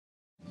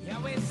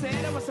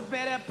said I was a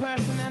better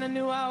person than I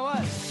knew I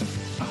was.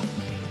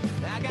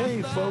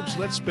 Hey, folks,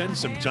 let's spend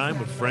some time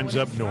with friends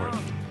up north.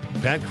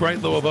 Pat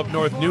Kreitlow of Up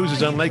North News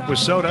is on Lake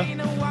Wissota.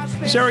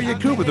 Sarah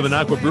Yakub of the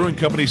Minocqua Brewing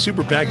Company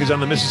Super PAC is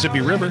on the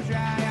Mississippi River.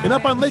 And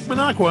up on Lake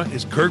Minocqua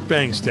is Kirk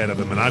Bangstad of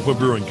the Minocqua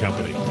Brewing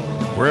Company.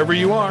 Wherever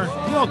you are,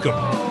 welcome.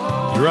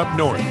 You're up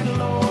north.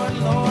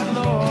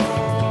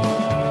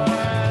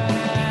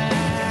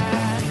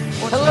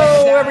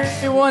 Hello,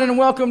 everyone, and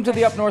welcome to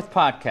the Up North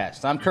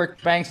podcast. I'm Kirk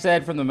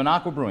Bangstad from the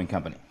Minocqua Brewing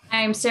Company.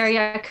 I'm Sarah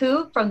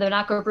Yakub from the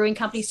Minocqua Brewing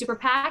Company Super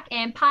PAC,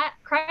 and Pat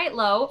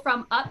Kreitlow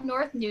from Up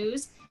North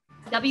News,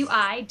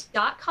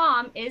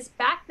 WI.com is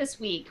back this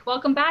week.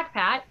 Welcome back,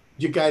 Pat.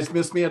 Did you guys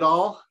miss me at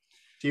all?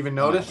 Do you even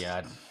notice?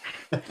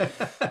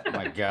 Oh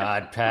my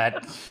God,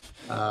 Pat.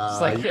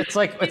 It's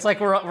like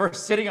we're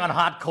sitting on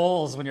hot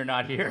coals when you're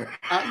not here.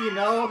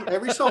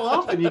 Every so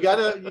often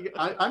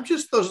I'm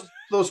just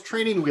those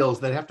training wheels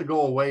that have to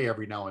go away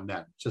every now and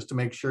then, just to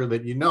make sure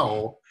that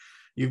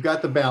you've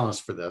got the balance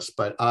for this.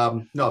 But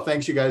no,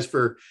 thanks you guys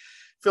for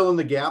filling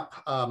the gap.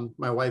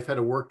 My wife had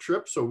a work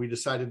trip, so we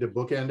decided to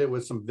bookend it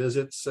with some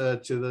visits to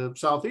the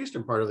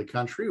southeastern part of the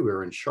country. We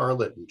were in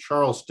Charlotte and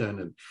Charleston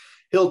and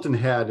Hilton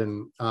Head.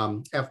 And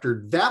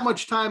after that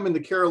much time in the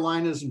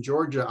Carolinas and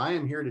Georgia, I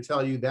am here to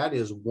tell you that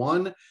is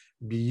one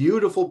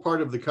beautiful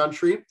part of the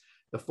country.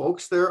 The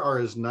folks there are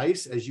as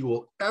nice as you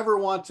will ever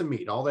want to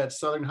meet. All that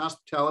Southern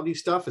hospitality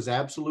stuff is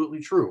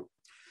absolutely true.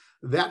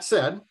 That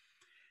said,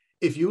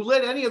 if you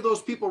let any of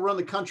those people run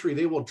the country,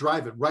 they will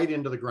drive it right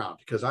into the ground,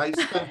 because I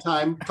spent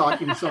time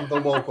talking to some of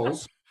the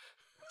locals.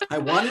 I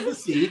wanted to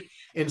see,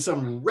 in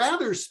some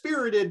rather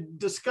spirited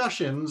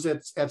discussions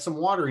at some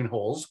watering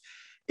holes,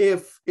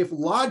 if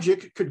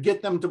logic could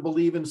get them to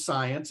believe in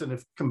science, and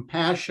if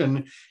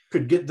compassion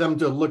could get them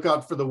to look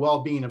out for the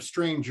well-being of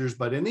strangers.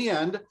 But in the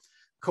end,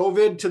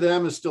 COVID to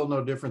them is still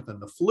no different than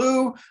the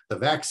flu. The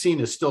vaccine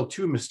is still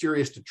too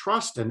mysterious to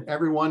trust, and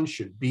everyone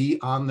should be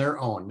on their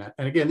own.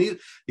 And again,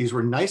 these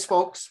were nice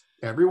folks,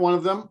 every one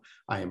of them.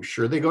 I am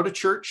sure they go to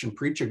church and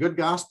preach a good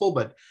gospel,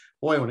 but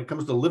boy, when it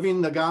comes to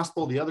living the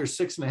gospel the other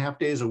 6.5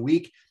 days a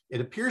week,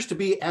 it appears to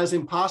be as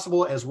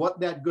impossible as what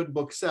that good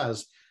book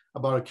says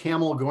about a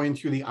camel going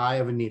through the eye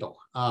of a needle.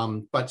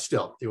 But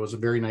still, it was a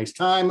very nice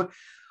time,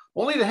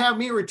 only to have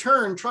me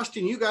return,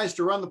 trusting you guys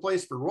to run the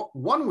place for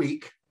 1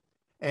 week,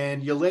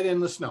 and you let in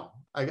the snow.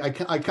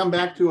 I come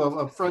back to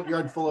a front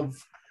yard full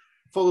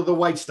of the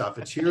white stuff.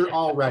 It's here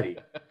already.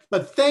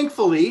 But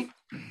thankfully,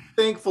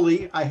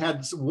 I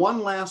had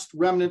one last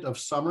remnant of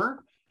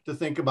summer to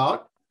think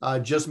about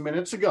just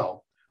minutes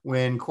ago,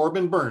 when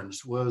Corbin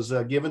Burnes was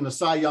given the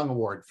Cy Young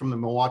Award from the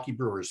Milwaukee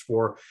Brewers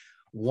for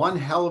one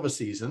hell of a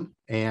season.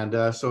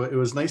 And so it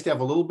was nice to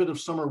have a little bit of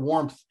summer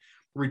warmth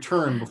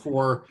return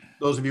before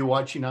those of you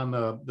watching on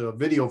the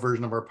video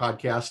version of our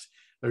podcast.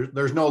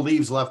 There's no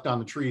leaves left on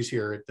the trees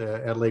here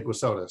at Lake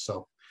Wissota.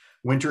 So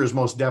winter is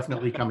most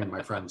definitely coming,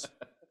 my friends.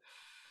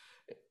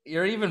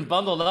 You're even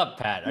bundled up,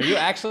 Pat. Are you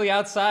actually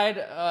outside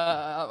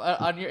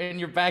in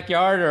your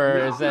backyard,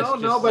 or is that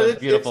just a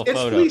beautiful photo?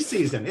 It's fleece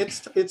season.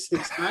 It's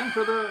time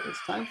for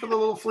the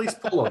little fleece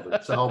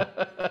pullover. So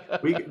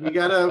we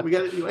gotta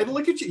and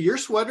look at you. You're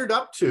sweatered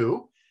up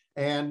too.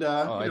 And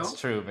it's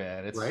true,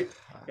 man. It's right.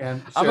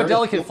 And I'm a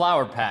delicate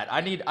flower, Pat.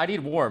 I need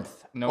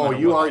warmth.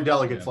 You are a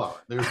delicate flower.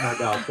 There's no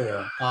doubt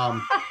there.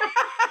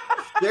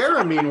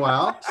 Sarah,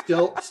 meanwhile,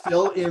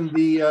 still in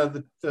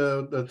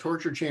the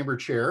torture chamber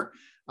chair.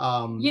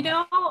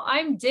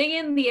 I'm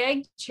digging the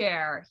egg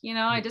chair.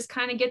 I just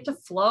kind of get to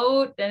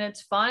float, and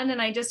it's fun,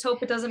 and I just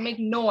hope it doesn't make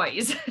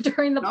noise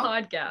during the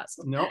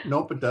podcast.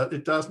 Nope,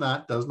 it does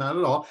not at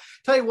all.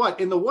 Tell you what,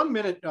 in the 1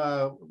 minute,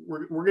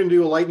 we're going to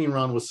do a lightning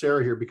round with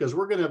Sarah here, because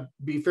we're going to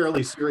be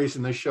fairly serious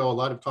in this show. A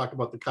lot of talk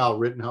about the Kyle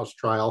Rittenhouse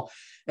trial,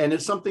 and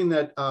it's something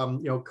that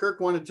Kirk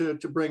wanted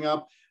to bring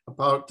up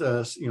about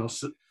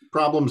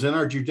problems in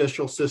our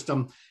judicial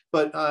system.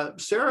 But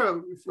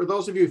Sarah, for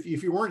those of you,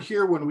 if you weren't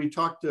here when we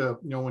talked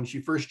when she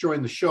first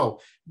joined the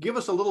show, give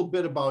us a little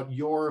bit about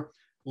your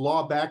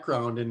law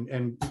background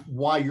and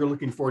why you're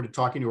looking forward to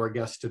talking to our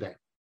guests today.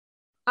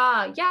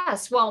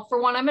 Yes. Well,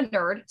 for one, I'm a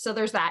nerd, so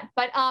there's that.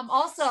 But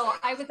also,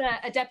 I was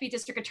a deputy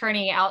district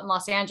attorney out in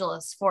Los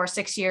Angeles for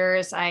 6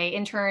 years. I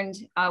interned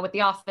with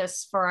the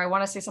office for, I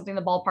want to say something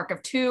in the ballpark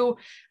of 2.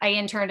 I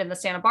interned in the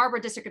Santa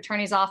Barbara district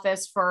attorney's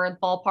office for the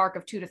ballpark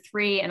of 2 to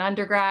 3 in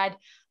undergrad.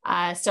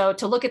 So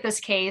to look at this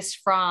case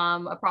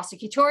from a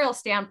prosecutorial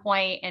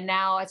standpoint, and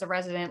now as a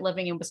resident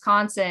living in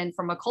Wisconsin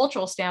from a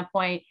cultural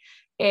standpoint,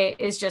 it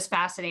is just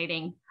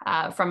fascinating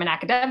from an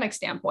academic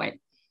standpoint.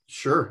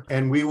 Sure.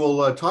 And we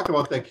will talk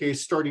about that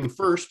case starting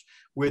first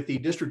with the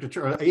district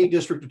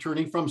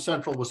attorney from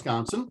Central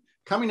Wisconsin,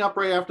 coming up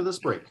right after this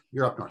break.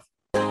 You're Up North.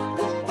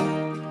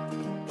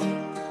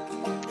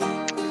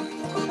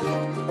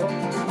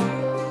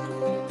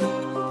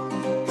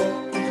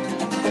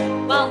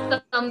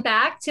 Welcome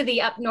back to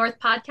the Up North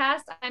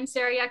podcast. I'm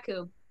Sarah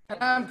Yakub.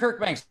 And I'm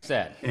Kirk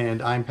Bangstad.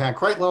 And I'm Pat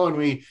Kreitlow, and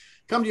we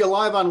Come to you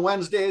live on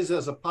Wednesdays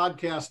as a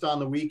podcast on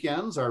the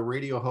weekends. Our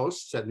radio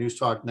hosts at News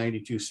Talk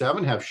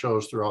 92.7 have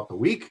shows throughout the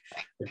week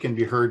that can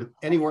be heard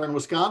anywhere in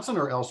Wisconsin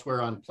or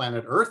elsewhere on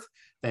planet Earth,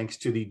 thanks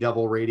to the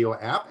Devil Radio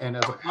app. And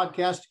as a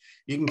podcast,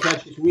 you can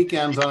catch us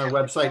weekends on our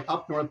website,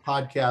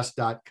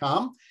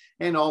 upnorthpodcast.com,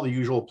 and all the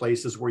usual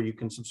places where you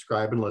can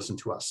subscribe and listen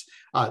to us.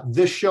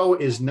 This show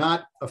is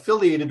not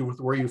affiliated with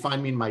where you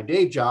find me in my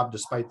day job,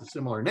 despite the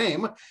similar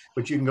name,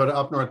 but you can go to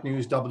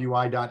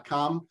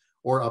upnorthnewswi.com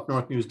or Up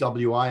North News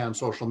WI on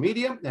social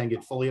media and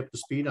get fully up to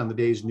speed on the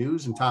day's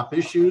news and top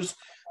issues.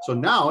 So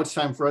now it's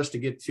time for us to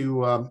get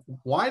to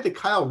why the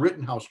Kyle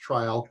Rittenhouse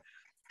trial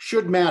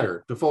should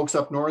matter to folks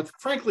up north,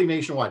 frankly,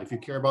 nationwide, if you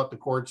care about the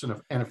courts and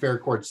a fair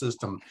court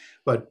system,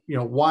 but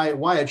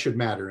why it should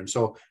matter. And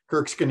so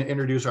Kirk's going to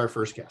introduce our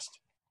first guest.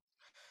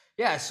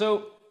 Yeah.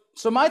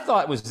 So my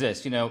thought was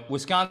this,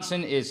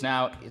 Wisconsin is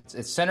now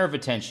it's center of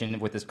attention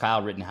with this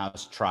Kyle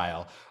Rittenhouse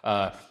trial.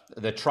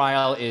 The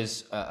trial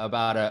is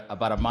about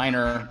a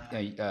minor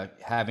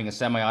having a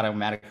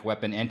semi-automatic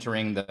weapon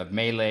entering the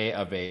melee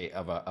of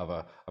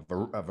a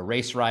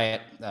race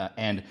riot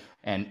and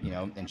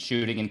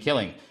shooting and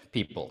killing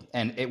people.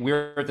 And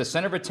we're at the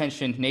center of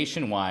attention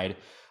nationwide.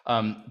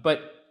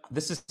 But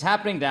this is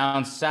happening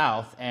down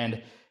south,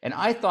 and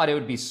I thought it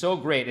would be so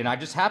great. And I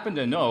just happen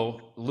to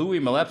know Louis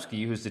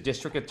Malevsky, who's the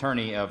district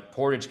attorney of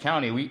Portage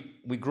County.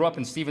 We grew up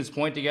in Stevens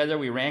Point together.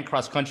 We ran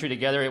cross country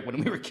together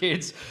when we were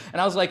kids.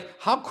 And I was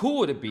like, how cool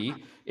would it be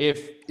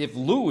if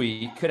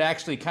Louis could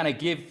actually kind of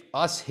give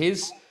us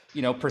his,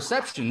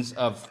 perceptions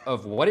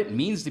of what it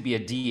means to be a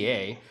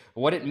DA,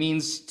 what it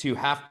means to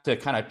have to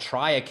kind of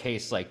try a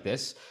case like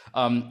this.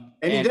 And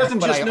he doesn't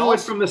just know it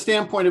from the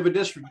standpoint of a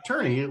district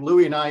attorney.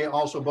 Louis and I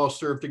also both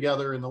served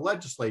together in the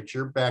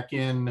legislature back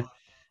in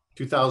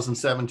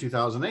 2007,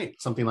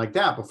 2008, something like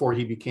that, before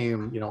he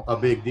became, a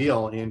big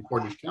deal in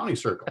Portage County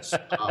circles.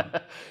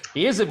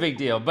 He is a big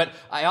deal, but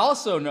I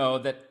also know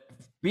that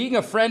being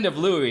a friend of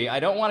Louis, I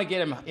don't want to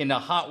get him into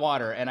hot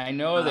water. And I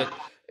know that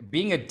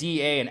being a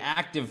DA, an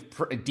active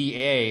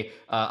DA,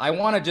 I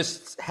want to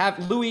just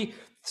have Louis.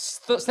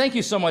 Thank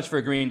you so much for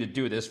agreeing to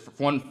do this,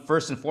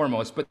 first and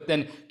foremost. But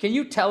then, can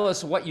you tell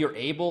us what you're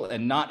able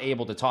and not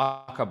able to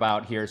talk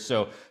about here,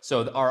 so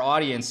our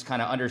audience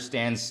kind of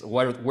understands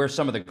where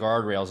some of the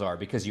guardrails are,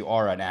 because you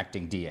are an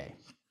acting DA?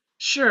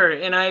 Sure,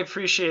 and I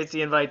appreciate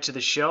the invite to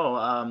the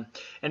show.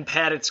 And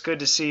Pat, it's good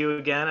to see you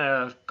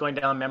again, going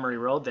down memory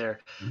road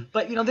there.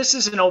 But this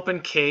is an open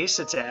case;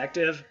 it's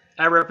active.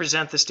 I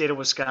represent the state of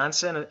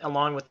Wisconsin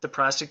along with the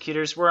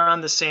prosecutors. We're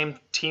on the same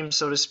team,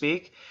 so to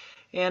speak.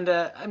 And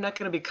I'm not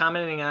going to be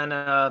commenting on,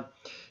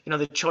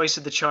 the choice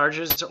of the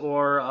charges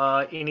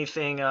or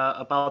anything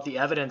about the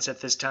evidence at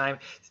this time,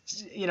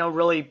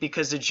 really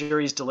because the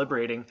jury's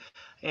deliberating.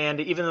 And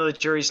even though the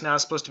jury's now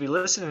supposed to be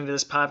listening to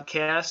this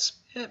podcast,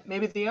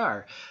 maybe they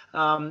are.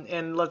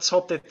 And let's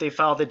hope that they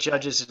follow the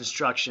judge's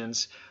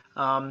instructions.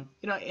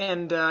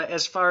 And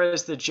as far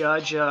as the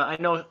judge, I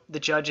know the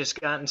judge has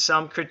gotten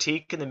some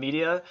critique in the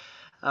media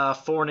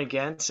for and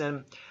against,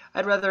 and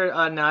I'd rather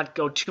not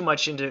go too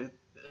much into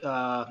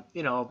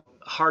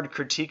hard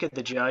critique of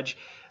the judge,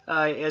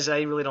 as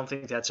I really don't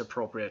think that's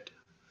appropriate.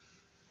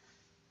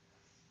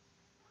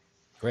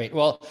 Great.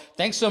 Well,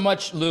 thanks so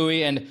much,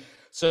 Louis. And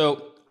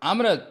so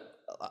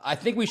I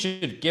think we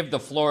should give the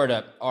floor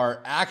to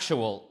our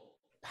actual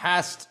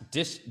past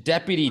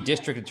deputy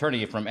district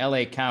attorney from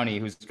LA County,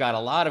 who's got a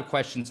lot of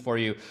questions for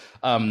you.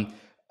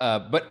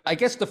 But I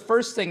guess the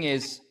first thing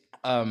is,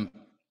 can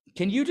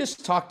you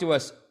just talk to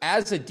us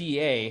as a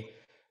DA,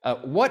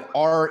 what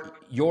are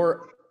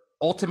your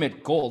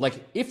ultimate goal? Like,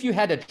 if you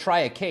had to try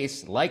a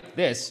case like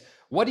this,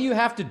 what do you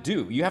have to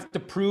do? You have to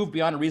prove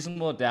beyond a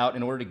reasonable doubt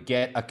in order to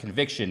get a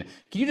conviction.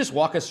 Can you just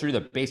walk us through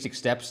the basic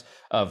steps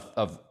of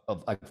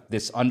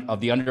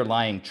the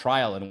underlying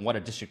trial and what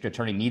a district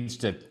attorney needs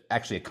to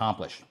actually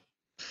accomplish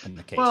in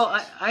the case? Well,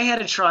 I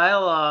had a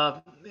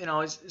trial,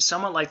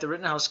 somewhat like the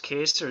Rittenhouse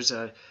case. There's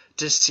a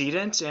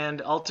decedent,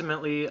 and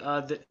ultimately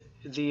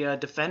the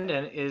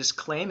defendant is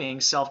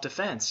claiming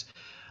self-defense.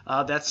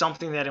 That's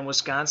something that in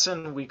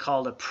Wisconsin we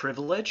call a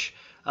privilege.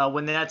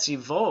 When that's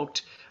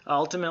evoked,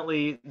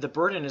 ultimately the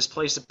burden is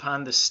placed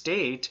upon the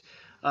state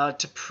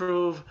to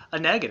prove a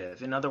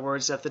negative. In other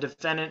words, that the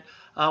defendant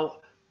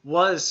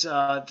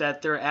that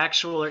their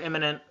actual or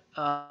imminent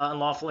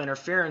unlawful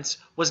interference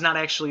was not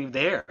actually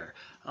there,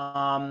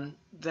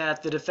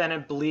 that the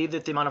defendant believed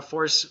that the amount of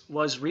force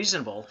was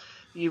reasonable.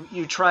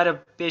 You try to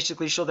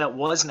basically show that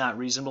was not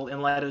reasonable in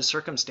light of the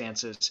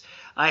circumstances.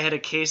 I had a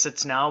case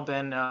that's now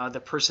been,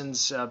 the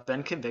person's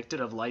been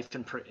convicted of life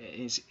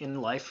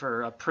in life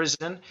or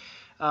prison.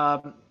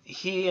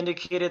 He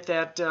indicated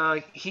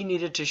that he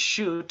needed to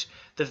shoot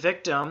the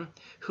victim,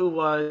 who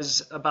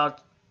was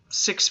about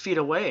 6 feet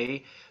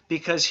away,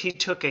 because he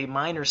took a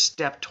minor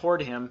step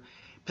toward him,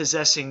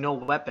 possessing no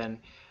weapon.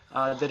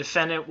 The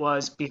defendant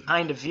was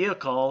behind a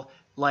vehicle,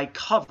 like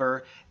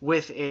cover,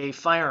 with a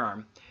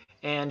firearm,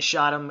 and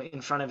shot him in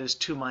front of his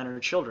 2 minor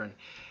children.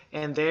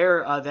 And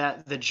there,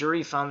 that the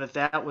jury found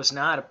that was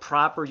not a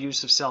proper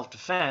use of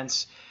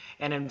self-defense,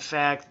 and in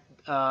fact,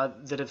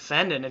 the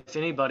defendant, if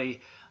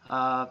anybody,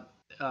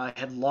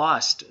 had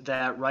lost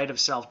that right of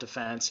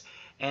self-defense,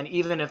 and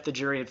even if the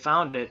jury had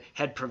found it,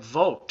 had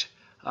provoked,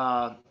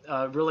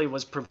 really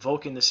was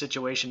provoking the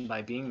situation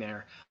by being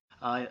there.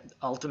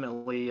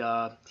 Ultimately,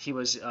 he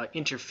was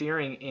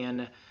interfering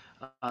in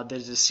the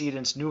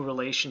decedent's new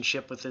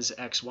relationship with his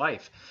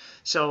ex-wife.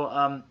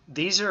 So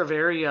these are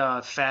very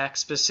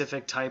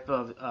fact-specific type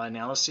of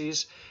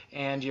analyses,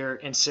 and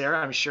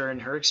Sarah, I'm sure in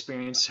her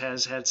experience,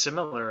 has had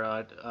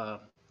similar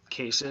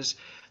cases.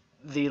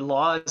 The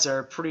laws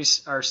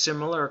are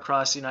similar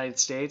across the United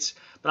States,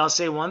 but I'll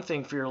say one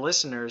thing for your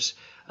listeners: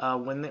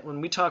 when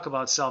we talk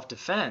about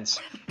self-defense,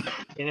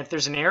 and if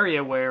there's an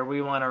area where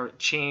we want to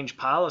change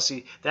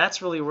policy,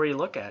 that's really where you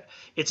look at.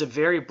 It's a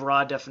very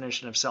broad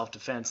definition of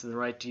self-defense and the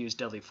right to use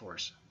deadly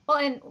force. Well,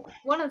 and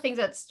one of the things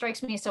that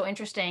strikes me so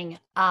interesting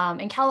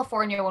in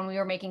California, when we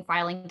were making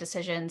filing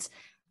decisions,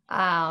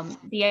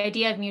 the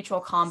idea of mutual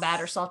combat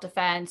or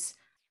self-defense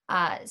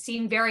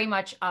seemed very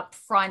much up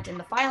front in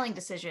the filing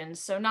decisions.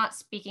 So not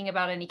speaking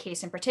about any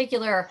case in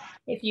particular,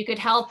 if you could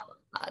help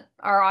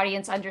our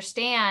audience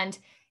understand,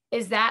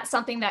 is that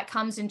something that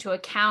comes into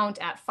account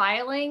at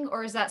filing,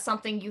 or is that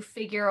something you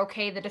figure,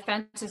 okay, the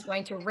defense is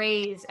going to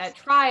raise at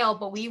trial,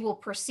 but we will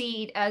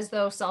proceed as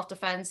though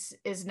self-defense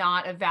is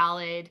not a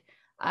valid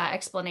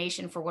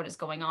explanation for what is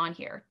going on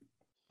here?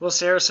 Well,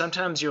 Sarah,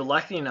 sometimes you're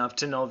lucky enough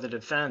to know the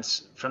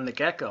defense from the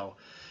get-go.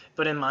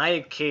 But in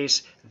my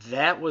case,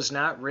 that was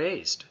not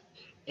raised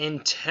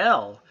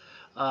until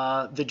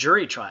the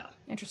jury trial.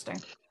 Interesting.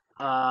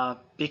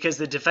 Because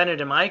the defendant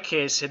in my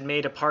case had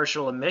made a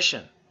partial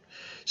admission.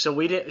 So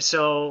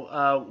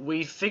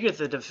we figured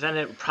the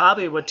defendant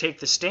probably would take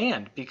the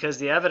stand because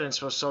the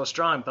evidence was so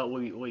strong, but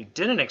we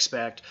didn't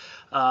expect,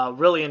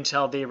 really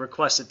until they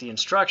requested the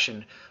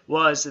instruction,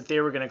 was that they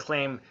were going to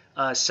claim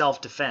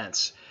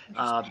self-defense.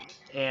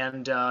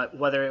 And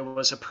whether it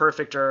was a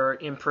perfect or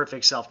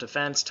imperfect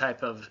self-defense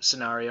type of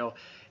scenario.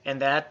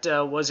 And that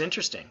was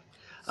interesting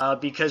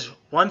because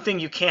one thing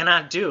you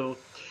cannot do,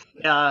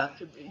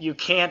 you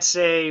can't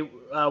say,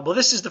 well,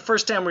 this is the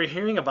first time we're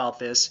hearing about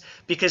this,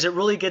 because it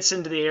really gets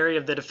into the area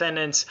of the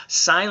defendant's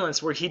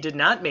silence where he did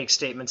not make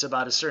statements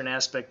about a certain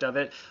aspect of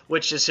it,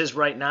 which is his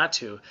right not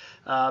to.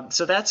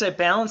 So that's a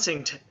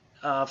balancing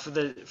for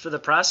the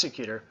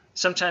prosecutor.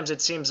 Sometimes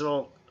it seems,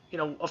 well,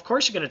 of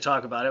course you're going to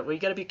talk about it. Well, you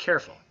got to be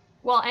careful.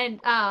 Well, and,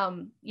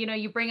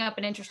 you bring up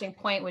an interesting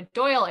point with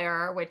Doyle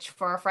error, which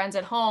for our friends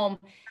at home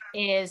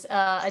is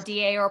a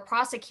DA or a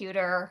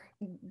prosecutor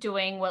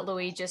doing what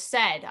Louis just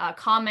said,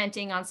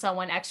 commenting on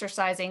someone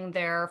exercising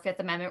their Fifth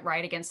Amendment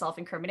right against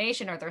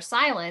self-incrimination or their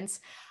silence.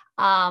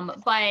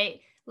 But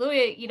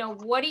Louis,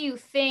 what do you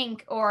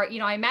think? Or,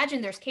 I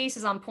imagine there's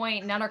cases on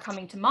point, none are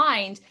coming to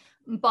mind,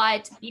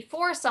 but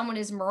before someone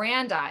is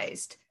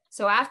Mirandized,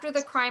 so after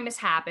the crime has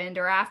happened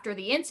or after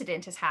the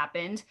incident has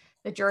happened,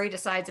 the jury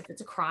decides if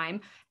it's a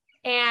crime,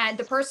 and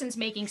the person's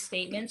making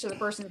statements or the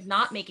person's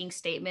not making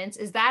statements.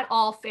 Is that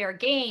all fair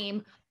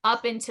game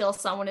up until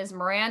someone is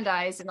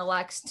Mirandized and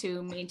elects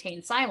to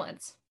maintain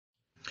silence?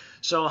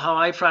 So how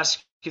I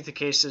prosecute the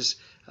case is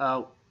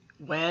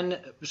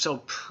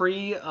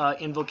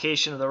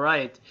pre-invocation of the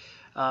right,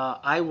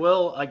 I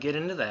will get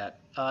into that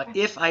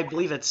if I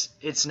believe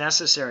it's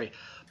necessary.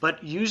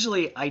 But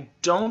usually I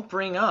don't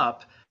bring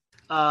up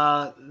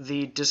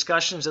the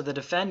discussions of the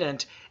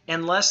defendant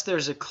unless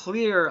there's a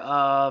clear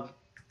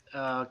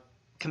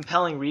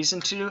compelling reason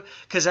to,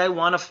 because I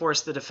want to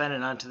force the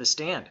defendant onto the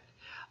stand.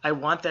 I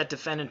want that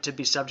defendant to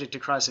be subject to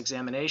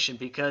cross-examination,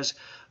 because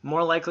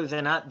more likely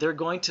than not, they're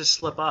going to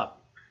slip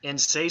up and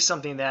say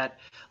something that,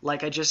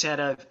 like I just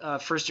had a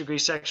first-degree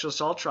sexual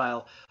assault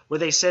trial where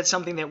they said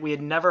something that we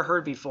had never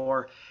heard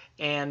before,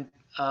 and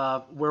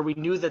where we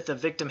knew that the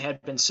victim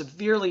had been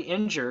severely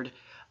injured,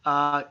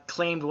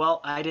 claimed,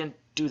 well, I didn't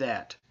do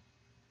that,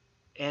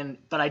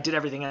 but I did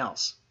everything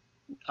else.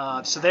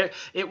 So there,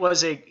 it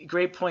was a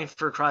great point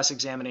for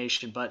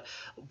cross-examination. But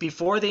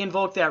before they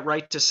invoke that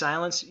right to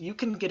silence, you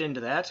can get into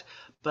that.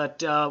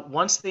 But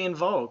once they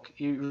invoke,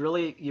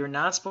 you're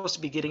not supposed to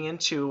be getting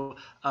into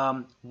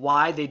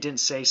why they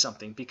didn't say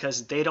something,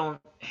 because they don't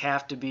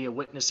have to be a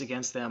witness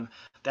against them.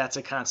 That's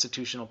a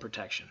constitutional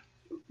protection.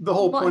 The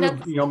whole point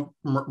of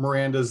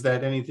Miranda is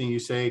that anything you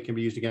say can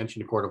be used against you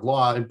in a court of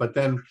law. But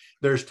then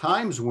there's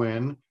times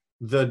when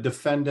the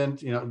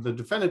defendant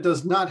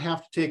does not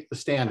have to take the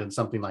stand in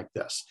something like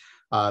this.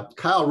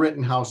 Kyle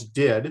Rittenhouse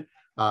did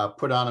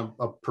put on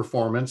a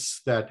performance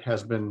that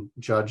has been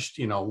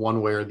judged,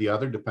 one way or the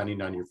other,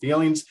 depending on your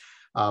feelings.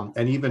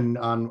 And even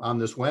on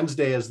this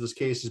Wednesday, as this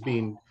case is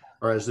being,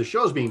 or as the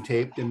show is being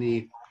taped, in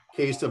the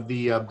case of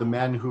the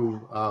men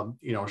who,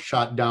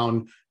 shot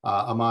down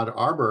Ahmaud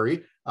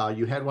Arbery,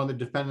 you had one of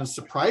the defendants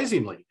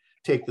surprisingly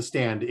take the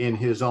stand in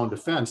his own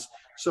defense.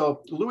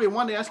 So, Louis, I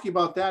wanted to ask you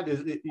about that.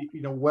 Is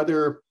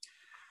whether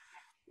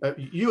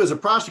you as a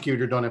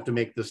prosecutor don't have to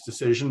make this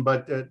decision,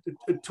 but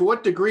to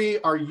what degree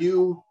are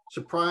you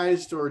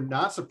surprised or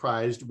not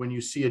surprised when you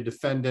see a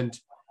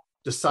defendant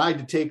decide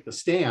to take the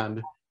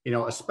stand,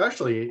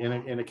 especially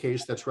in a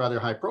case that's rather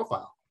high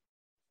profile?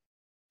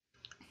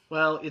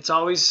 Well, it's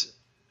always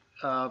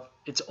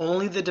it's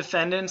only the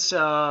defendant's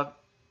right,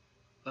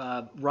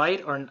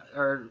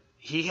 or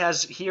he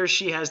or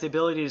she has the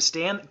ability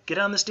to get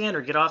on the stand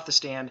or get off the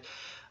stand.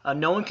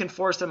 No one can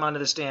force them onto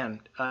the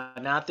stand.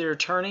 Not their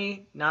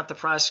attorney, not the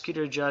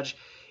prosecutor or judge.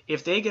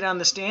 If they get on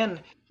the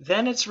stand,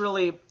 then it's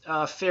really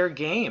fair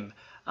game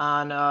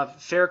on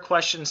fair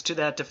questions to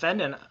that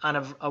defendant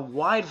on a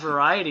wide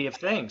variety of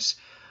things.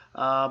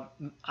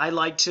 I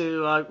like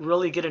to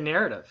really get a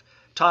narrative,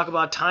 talk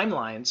about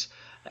timelines,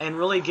 and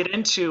really get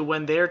into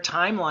when their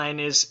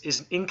timeline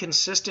is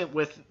inconsistent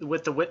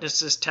with the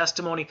witness's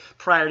testimony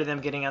prior to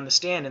them getting on the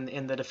stand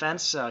in the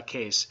defense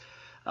case.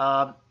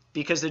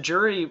 Because the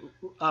jury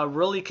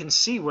really can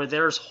see where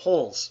there's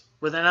holes,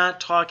 where they're not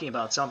talking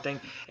about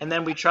something, and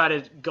then we try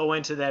to go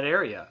into that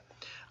area.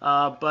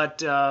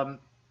 But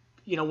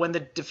when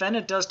the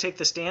defendant does take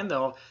the stand,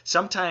 though,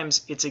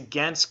 sometimes it's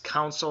against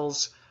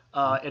counsel's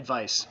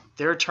advice.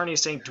 Their attorney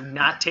is saying, do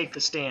not take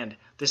the stand.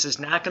 This is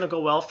not going to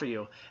go well for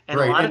you. And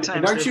right. A lot of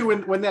times, aren't you,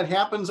 when that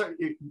happens,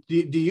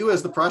 do you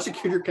as the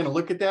prosecutor kind of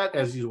look at that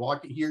as he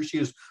or she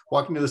is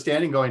walking to the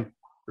stand and going,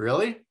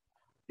 really?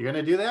 You're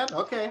going to do that?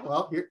 Okay,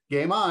 well,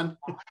 game on.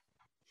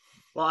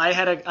 Well, I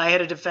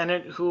had a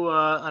defendant who,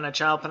 on a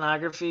child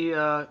pornography,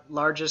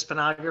 largest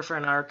pornographer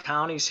in our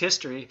county's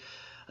history,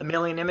 1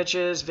 million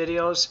images,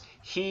 videos.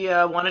 He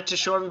wanted to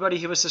show everybody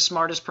he was the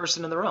smartest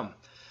person in the room,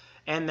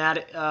 and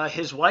that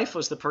his wife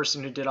was the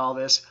person who did all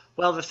this.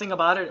 Well, the thing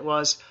about it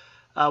was,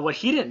 what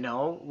he didn't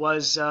know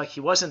was he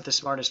wasn't the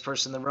smartest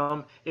person in the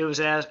room. It was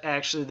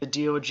actually the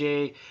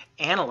DOJ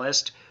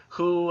analyst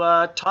who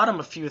taught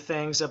him a few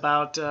things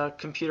about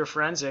computer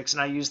forensics,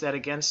 and I used that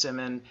against him.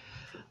 And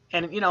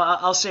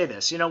I'll say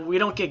this, we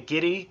don't get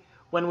giddy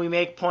when we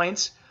make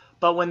points,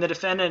 but when the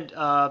defendant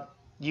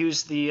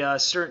used the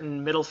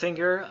certain middle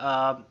finger,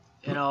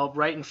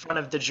 right in front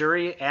of the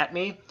jury at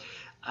me,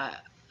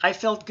 I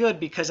felt good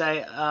because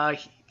I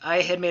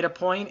had made a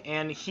point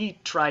and he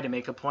tried to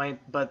make a point,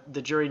 but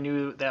the jury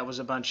knew that was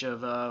a bunch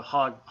of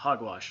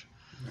hogwash.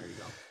 There you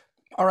go.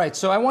 All right,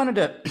 so I wanted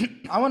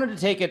to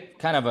take it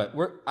kind of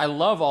I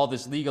love all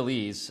this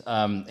legalese,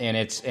 and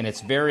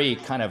it's very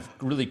kind of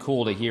really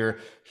cool to hear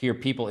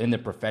people in the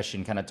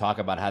profession kind of talk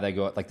about how they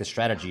go, like the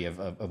strategy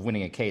of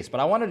winning a case. But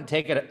I wanted to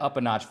take it up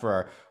a notch for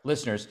our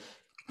listeners.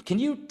 Can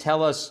you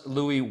tell us,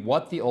 Louis,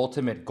 what the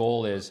ultimate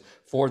goal is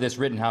for this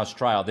Rittenhouse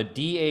trial? The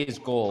DA's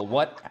goal,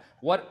 what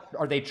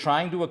are they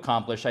trying to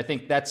accomplish? I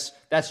think that's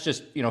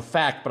just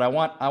fact, but I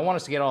want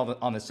us to get all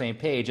on the same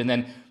page. And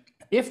then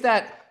if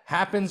that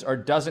happens or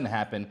doesn't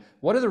happen,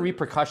 what are the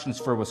repercussions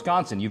for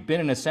Wisconsin? You've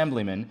been an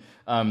assemblyman,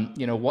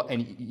 you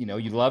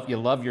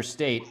love your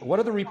state. What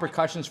are the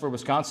repercussions for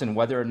Wisconsin,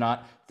 whether or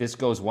not this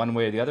goes one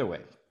way or the other way?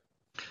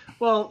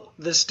 Well,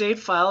 the state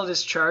filed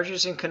its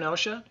charges in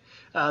Kenosha.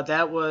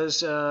 That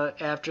was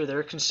after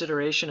their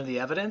consideration of the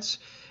evidence,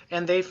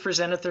 and they've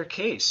presented their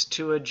case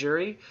to a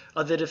jury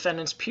of the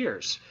defendant's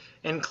peers.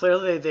 And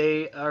clearly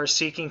they are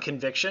seeking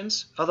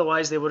convictions,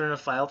 otherwise they wouldn't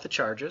have filed the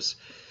charges.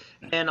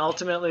 And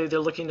ultimately, they're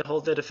looking to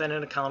hold the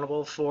defendant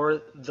accountable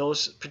for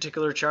those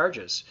particular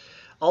charges.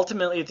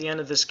 Ultimately, at the end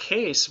of this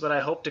case, what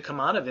I hope to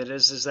come out of it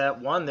is that,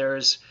 one,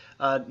 there's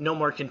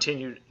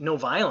no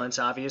violence,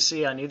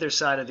 obviously, on either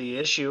side of the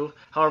issue,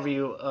 however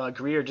you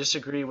agree or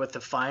disagree with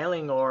the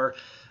filing or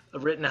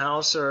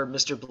Rittenhouse or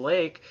Mr.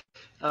 Blake.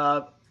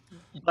 But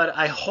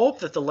I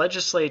hope that the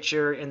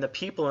legislature and the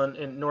people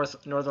in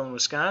northern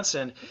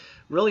Wisconsin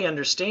really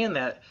understand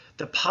that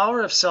the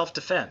power of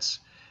self-defense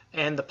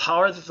and the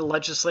power that the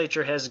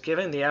legislature has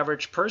given the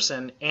average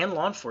person and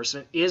law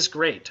enforcement is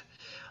great.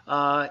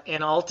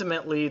 And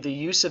ultimately, the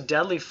use of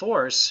deadly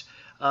force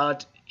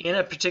in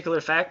a particular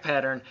fact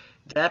pattern,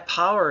 that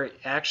power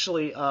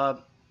actually,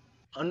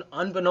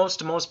 unbeknownst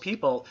to most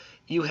people,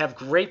 you have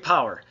great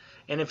power.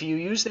 And if you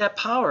use that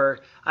power,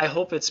 I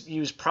hope it's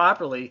used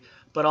properly.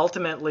 But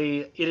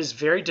ultimately, it is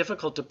very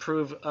difficult to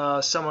prove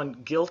someone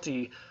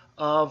guilty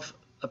of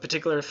a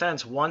particular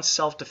offense once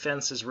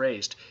self-defense is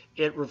raised.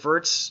 It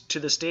reverts to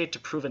the state to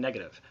prove a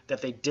negative,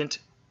 that they didn't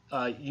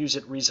use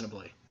it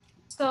reasonably.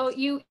 So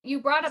you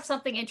brought up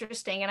something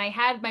interesting, and I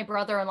had my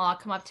brother-in-law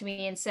come up to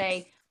me and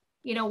say,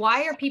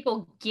 why are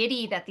people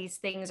giddy that these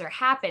things are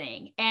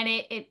happening? And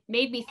it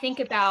made me think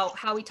about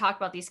how we talk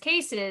about these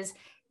cases,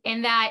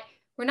 and that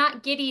we're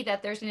not giddy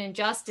that there's an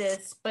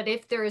injustice, but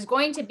if there is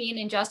going to be an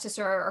injustice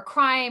or a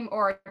crime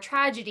or a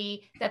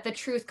tragedy, that the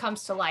truth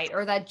comes to light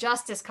or that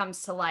justice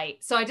comes to light.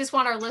 So I just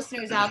want our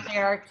listeners out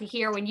there to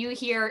hear when you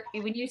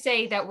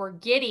say that we're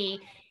giddy,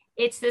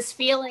 it's this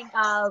feeling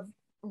of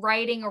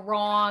righting a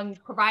wrong,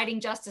 providing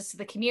justice to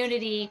the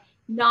community,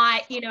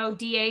 not,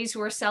 DAs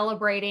who are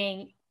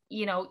celebrating,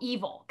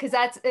 evil. Because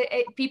that's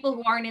people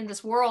who aren't in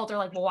this world are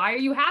like, well, why are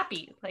you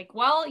happy? Like,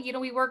 well,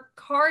 we work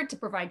hard to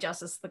provide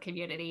justice to the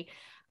community.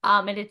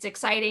 And it's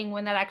exciting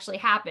when that actually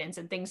happens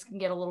and things can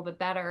get a little bit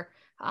better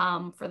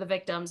for the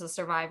victims, the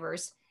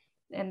survivors,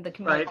 and the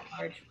community at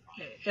large.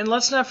 And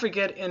let's not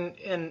forget,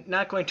 and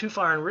not going too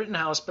far in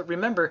Rittenhouse, but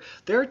remember,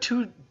 there are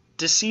two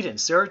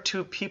decedents. There are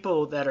two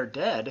people that are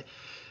dead.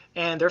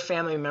 and their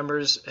family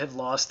members have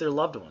lost their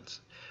loved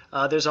ones.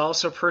 There's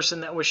also a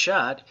person that was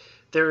shot.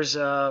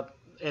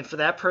 And for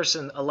that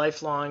person, a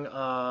lifelong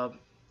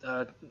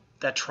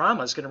that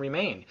trauma is going to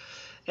remain.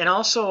 And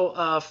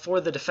also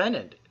for the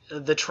defendant,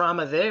 the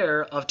trauma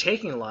there of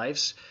taking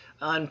lives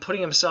and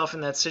putting himself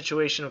in that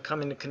situation of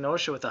coming to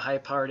Kenosha with a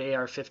high-powered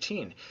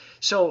AR-15.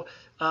 So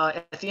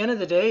at the end of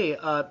the day,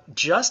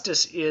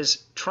 justice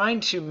is trying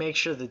to make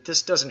sure that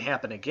this doesn't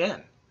happen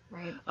again.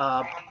 Right.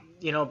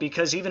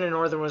 Because even in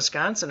northern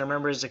Wisconsin, I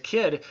remember as a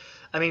kid,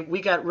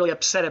 we got really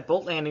upset at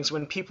boat landings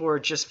when people were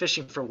just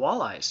fishing for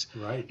walleyes.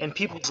 Right. And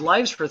people's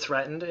lives were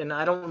threatened. And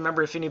I don't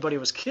remember if anybody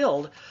was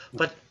killed.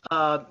 But,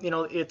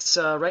 it's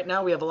right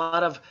now we have a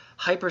lot of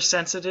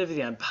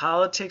hypersensitivity on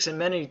politics and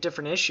many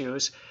different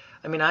issues.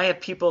 I have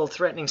people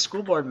threatening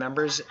school board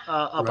members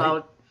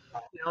about,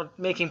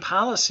 making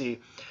policy.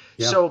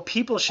 Yeah. So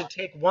people should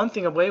take one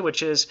thing away,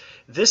 which is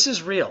this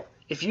is real.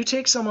 If you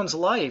take someone's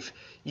life,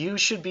 you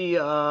should be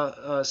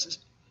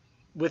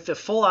with the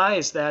full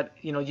eyes that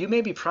you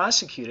may be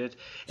prosecuted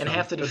and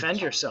have to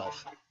defend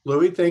yourself.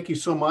 Louis, thank you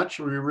so much.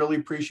 We really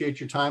appreciate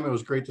your time. It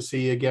was great to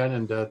see you again,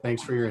 and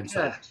thanks for your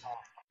insight. Yeah.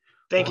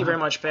 Thank you very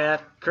much,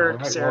 Pat, Kurt,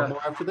 right, Sarah.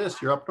 More after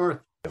this. You're up north.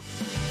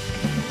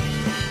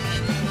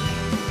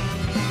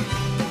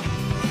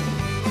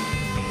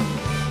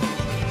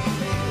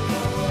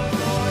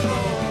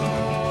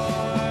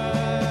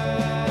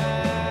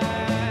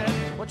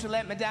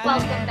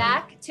 Welcome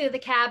back to The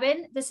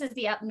Cabin. This is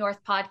the Up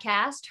North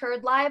podcast,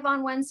 heard live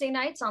on Wednesday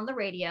nights on the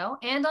radio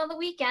and on the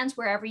weekends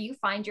wherever you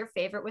find your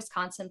favorite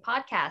Wisconsin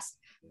podcast.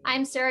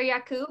 I'm Sarah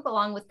Yakub,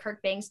 along with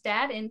Kirk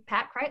Bangstad and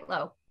Pat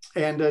Kreitlow.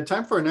 And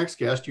time for our next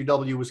guest,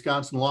 UW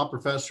Wisconsin law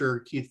professor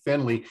Keith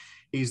Finley.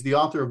 He's the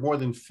author of more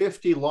than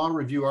 50 law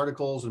review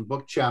articles and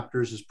book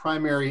chapters. His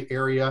primary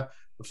area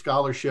of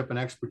scholarship and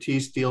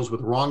expertise deals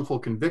with wrongful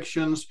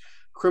convictions,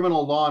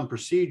 criminal law and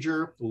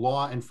procedure,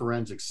 law and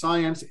forensic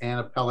science, and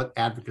appellate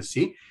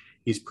advocacy.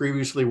 He's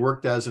previously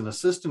worked as an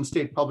assistant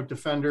state public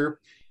defender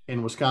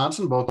in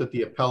Wisconsin, both at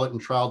the appellate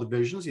and trial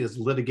divisions. He has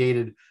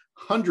litigated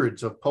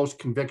hundreds of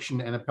post-conviction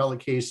and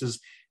appellate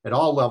cases at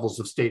all levels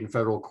of state and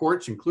federal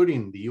courts,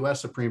 including the U.S.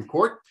 Supreme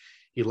Court.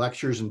 He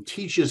lectures and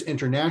teaches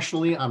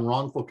internationally on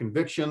wrongful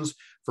convictions,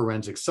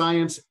 forensic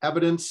science,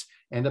 evidence,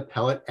 and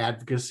appellate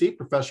advocacy.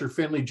 Professor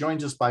Finley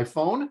joins us by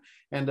phone.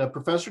 And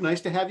Professor, nice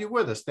to have you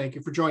with us. Thank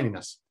you for joining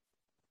us.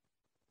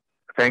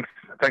 Thanks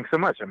so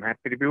much. I'm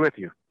happy to be with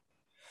you.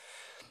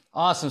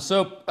 Awesome.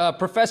 So,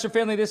 Professor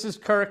Finley, this is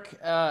Kirk.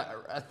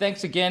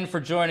 Thanks again for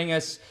joining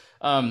us.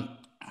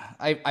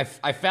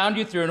 I found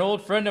you through an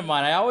old friend of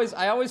mine. I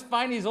always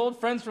find these old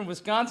friends from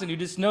Wisconsin who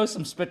just know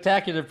some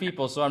spectacular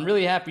people. So I'm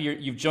really happy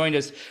you've joined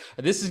us.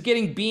 This is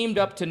getting beamed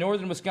up to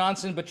northern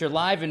Wisconsin, but you're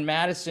live in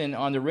Madison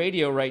on the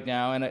radio right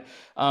now. And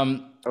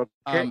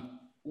Okay.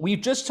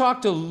 We've just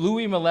talked to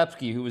Louis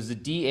Malepsky, who was the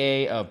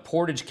DA of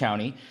Portage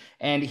County,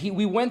 and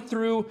we went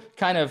through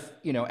kind of,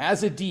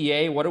 as a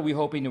DA, what are we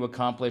hoping to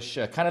accomplish,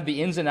 kind of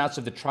the ins and outs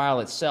of the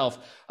trial itself.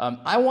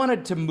 I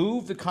wanted to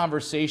move the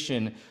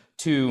conversation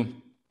to,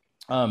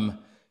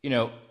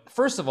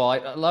 first of all,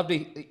 I'd love to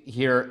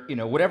hear,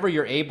 whatever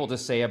you're able to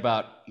say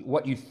about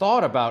what you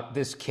thought about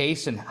this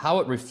case and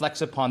how it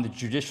reflects upon the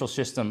judicial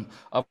system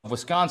of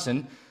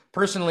Wisconsin.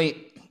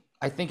 Personally,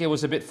 I think it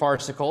was a bit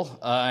farcical.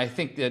 I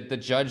think that the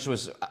judge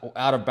was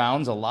out of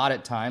bounds a lot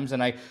at times,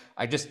 and I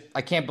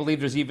can't believe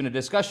there's even a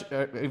discussion,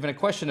 even a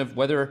question of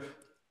whether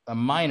a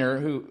minor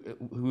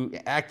who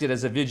acted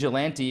as a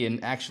vigilante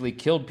and actually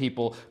killed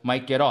people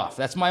might get off.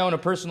 That's my own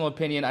personal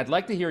opinion. I'd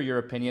like to hear your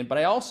opinion, but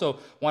I also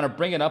want to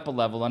bring it up a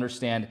level.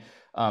 Understand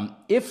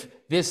if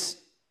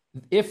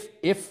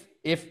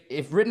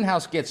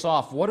Rittenhouse gets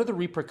off, what are the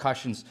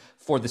repercussions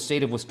for the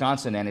state of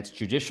Wisconsin and its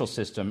judicial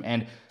system,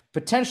 and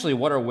potentially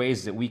what are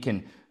ways that we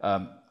can,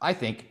 I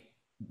think,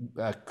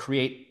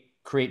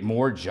 create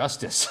more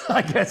justice,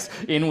 I guess,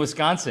 in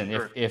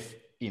Wisconsin if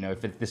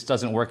this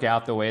doesn't work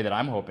out the way that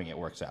I'm hoping it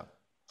works out,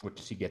 which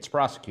is he gets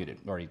prosecuted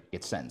or he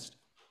gets sentenced.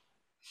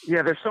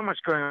 Yeah, there's so much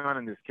going on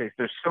in this case.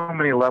 There's so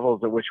many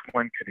levels at which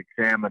one could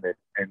examine it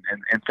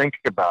and think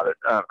about it.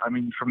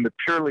 From the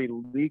purely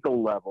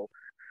legal level,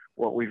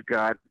 what we've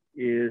got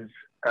is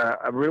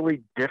a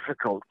really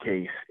difficult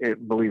case,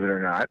 believe it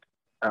or not,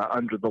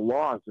 under the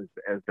laws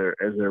as they're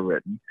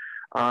written,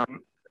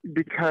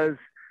 because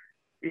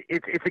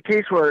it's a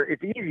case where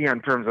it's easy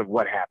in terms of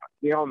what happened.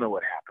 We all know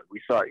what happened.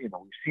 We saw, we've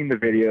seen the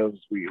videos.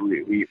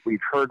 We've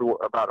heard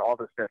about all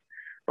this stuff.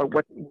 But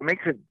what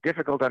makes it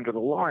difficult under the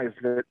law is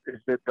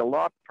that the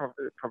law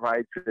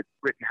provides that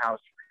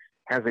Rittenhouse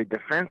has a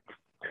defense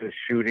to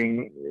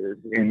shooting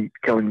and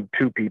killing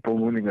two people,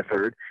 wounding a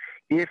third,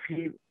 if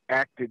he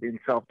acted in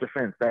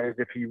self-defense. That is,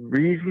 if he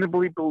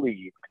reasonably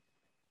believed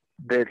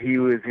that he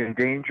was in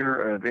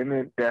danger of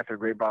imminent death or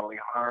great bodily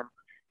harm,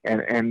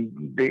 and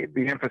the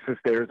emphasis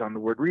there is on the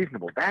word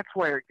reasonable. That's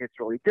where it gets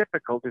really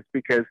difficult, is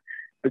because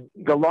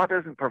the law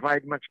doesn't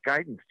provide much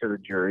guidance to the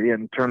jury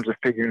in terms of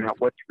figuring out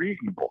what's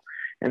reasonable.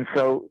 And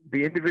so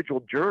the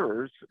individual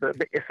jurors,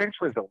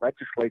 essentially the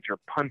legislature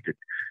punted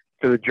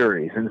to the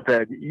juries and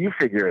said, you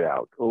figure it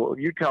out, or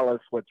you tell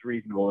us what's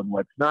reasonable and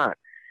what's not.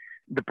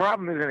 The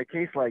problem is in a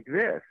case like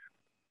this,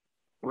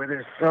 where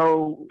there's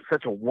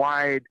such a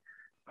wide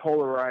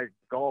polarized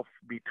gulf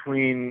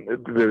between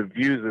the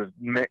views of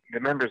the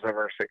members of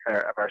our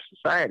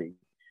society,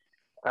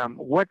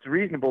 what's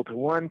reasonable to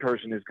one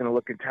person is going to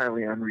look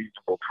entirely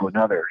unreasonable to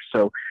another.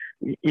 So,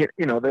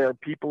 there are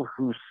people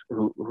who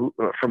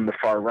from the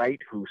far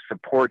right who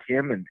support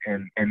him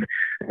and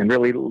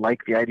really like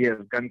the idea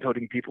of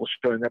gun-toting people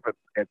showing up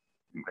at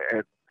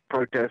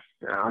protests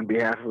on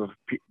behalf of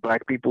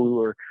black people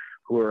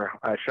who are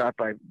shot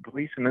by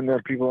police, and then there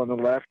are people on the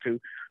left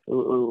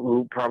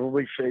who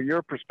probably share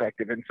your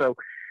perspective. And so,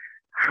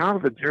 how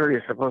the jury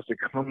is supposed to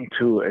come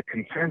to a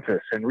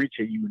consensus and reach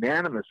a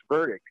unanimous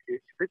verdict,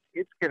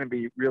 it's going to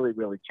be really,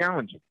 really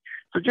challenging.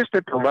 So just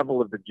at the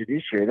level of the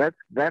judiciary,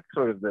 that's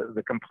sort of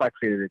the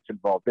complexity that's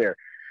involved there.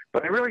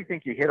 But I really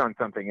think you hit on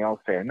something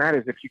else there, and that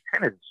is if you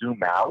kind of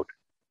zoom out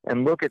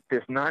and look at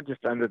this not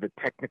just under the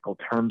technical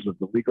terms of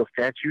the legal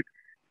statute,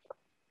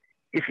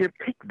 if you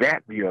take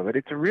that view of it,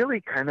 it's a really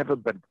kind of a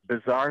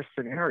bizarre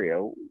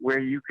scenario where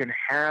you can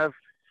have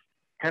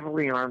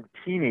heavily armed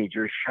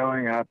teenagers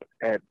showing up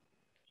at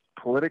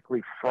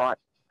politically fraught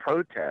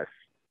protests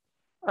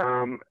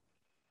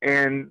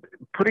and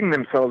putting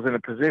themselves in a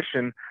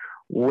position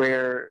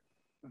where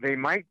they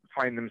might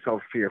find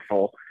themselves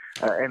fearful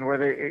and where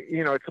they,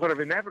 it's sort of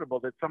inevitable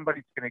that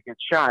somebody's going to get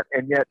shot,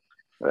 and yet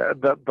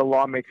the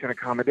law makes an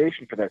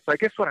accommodation for that. So I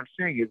guess what I'm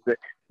saying is that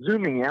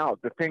zooming out,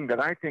 the thing that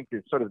I think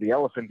is sort of the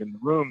elephant in the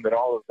room that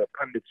all of the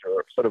pundits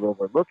are sort of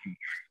overlooking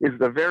is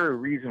the very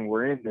reason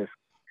we're in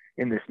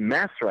this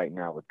mess right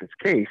now with this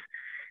case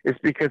is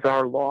because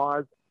our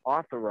laws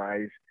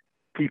authorize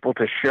people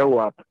to show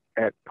up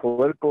at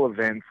political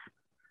events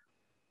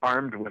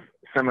armed with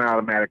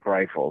semi-automatic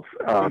rifles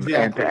Exactly.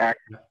 and to act.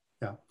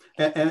 Yeah,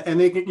 and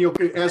they can,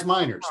 as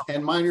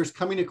minors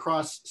coming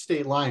across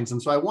state lines.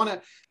 And so I want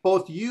to,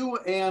 both you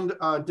and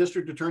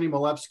District Attorney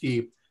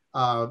Milevsky,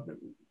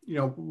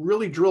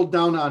 really drill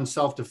down on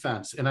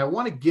self-defense. And I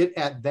want to get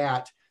at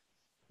that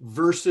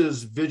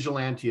versus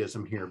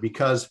vigilantism here,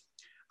 because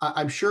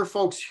I'm sure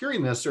folks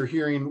hearing this are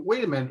hearing,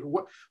 wait a minute,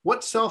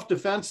 what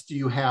self-defense do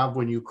you have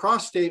when you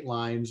cross state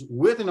lines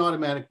with an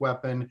automatic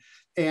weapon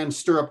and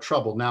stir up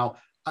trouble? Now,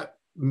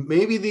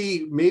 maybe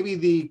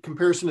the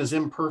comparison is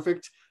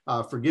imperfect.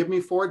 Forgive me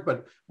for it,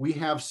 but we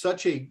have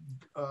such a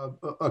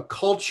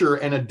culture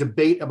and a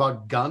debate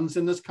about guns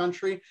in this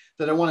country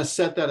that I want to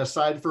set that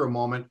aside for a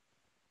moment.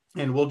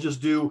 And we'll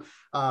just do,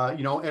 an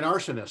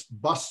arsonist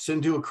busts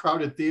into a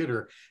crowded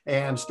theater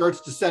and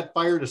starts to set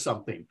fire to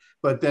something.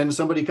 But then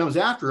somebody comes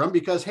after him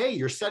because, hey,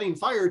 you're setting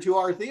fire to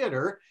our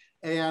theater.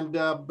 And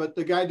but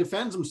the guy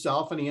defends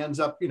himself and he ends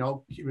up,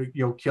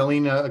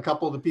 killing a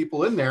couple of the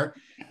people in there.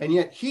 And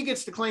yet he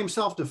gets to claim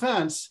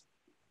self-defense,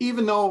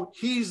 even though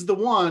he's the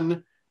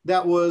one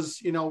that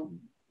was,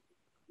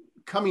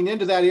 coming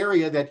into that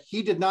area that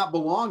he did not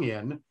belong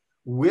in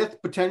with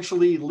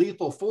potentially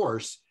lethal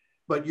force.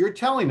 But you're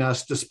telling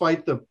us,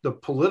 despite the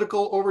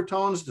political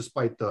overtones,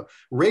 despite the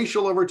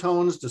racial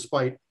overtones,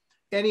 despite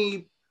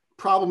any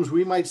problems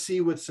we might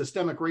see with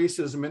systemic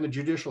racism in the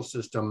judicial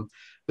system,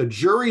 the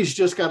jury's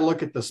just got to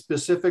look at the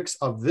specifics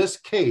of this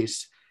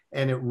case.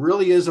 And it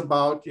really is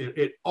about,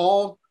 it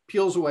all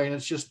peels away. And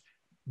it's just,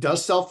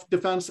 does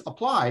self-defense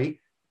apply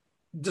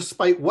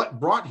despite what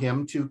brought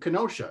him to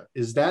Kenosha?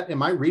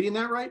 Am I reading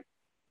that right?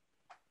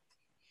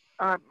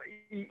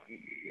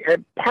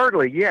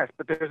 Partly, yes,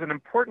 but there's an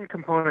important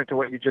component to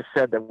what you just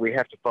said that we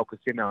have to focus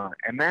in on,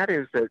 and that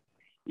is that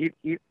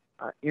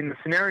in the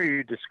scenario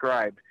you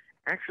described,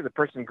 actually the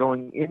person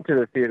going into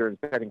the theater and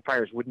setting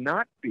fires would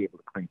not be able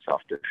to claim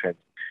self-defense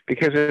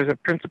because there's a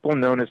principle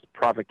known as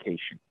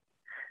provocation,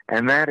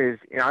 and that is,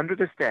 under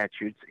the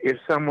statutes, if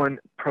someone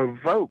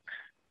provokes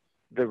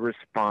the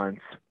response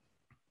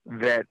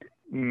that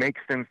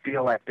makes them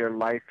feel like their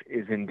life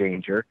is in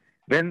danger,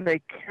 then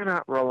they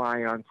cannot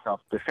rely on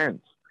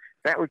self-defense.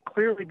 That would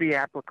clearly be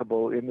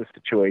applicable in the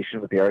situation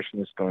with the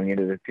arsonist going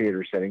into the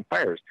theater setting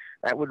fires.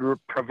 That would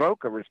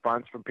provoke a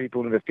response from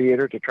people in the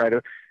theater to try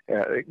to,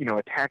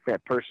 attack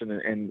that person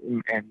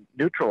and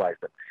neutralize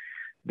them.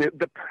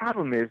 The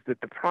problem is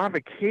that the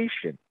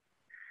provocation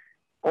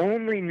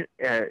only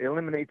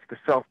eliminates the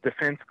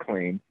self-defense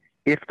claim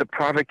if the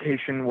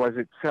provocation was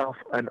itself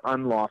an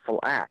unlawful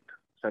act,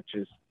 such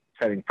as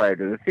setting fire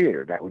to the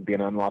theater. That would be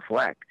an unlawful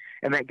act.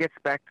 And that gets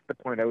back to the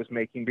point I was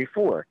making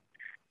before.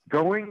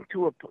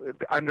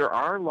 Under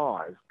our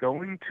laws,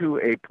 going to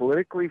a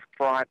politically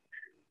fraught,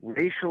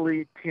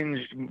 racially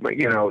tinged,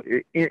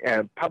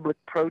 public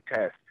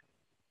protest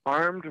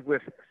armed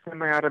with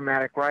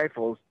semi-automatic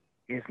rifles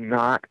is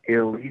not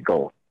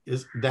illegal.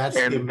 That's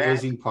the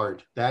amazing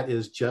part. That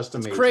is just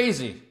amazing. It's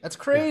crazy. That's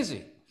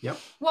crazy. Yeah. Yep.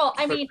 Well,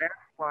 I mean,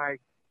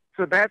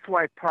 that's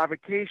why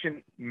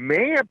provocation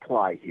may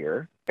apply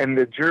here, and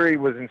the jury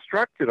was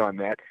instructed on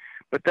that.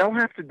 but they'll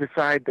have to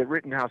decide that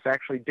Rittenhouse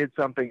actually did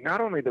something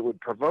not only that would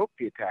provoke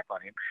the attack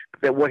on him,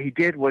 but that what he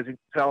did was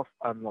itself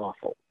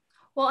unlawful.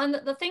 Well, and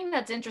the thing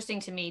that's interesting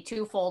to me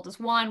twofold is,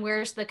 one,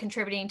 where's the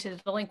contributing to the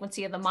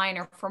delinquency of the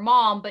minor for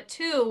mom? But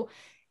two,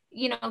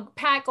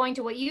 Pat, going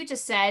to what you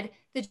just said,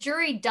 the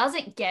jury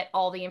doesn't get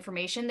all the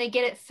information. They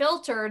get it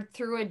filtered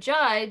through a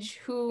judge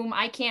whom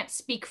I can't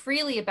speak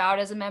freely about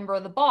as a member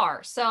of the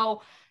bar.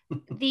 So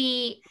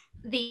the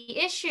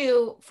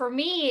issue for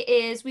me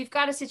is we've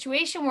got a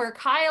situation where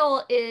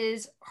Kyle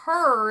is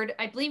heard,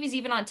 I believe he's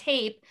even on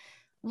tape,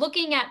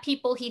 looking at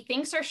people he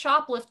thinks are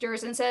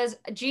shoplifters and says,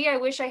 gee, I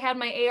wish I had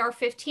my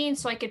AR-15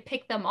 so I could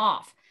pick them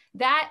off.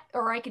 That,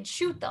 or I could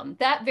shoot them.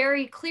 That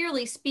very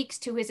clearly speaks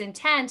to his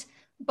intent,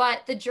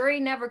 but the jury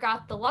never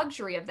got the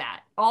luxury of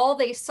that. All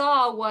they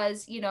saw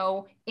was,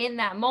 in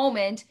that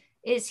moment,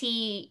 is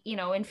he,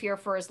 in fear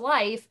for his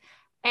life?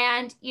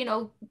 And,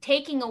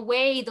 taking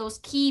away those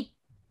key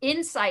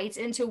insights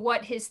into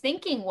what his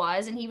thinking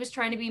was, and he was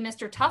trying to be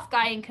Mr. Tough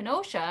Guy in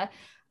Kenosha,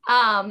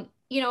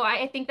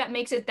 I think that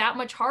makes it that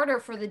much harder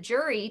for the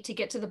jury to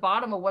get to the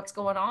bottom of what's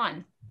going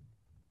on.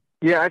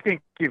 Yeah, I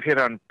think you've hit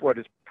on what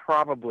is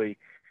probably,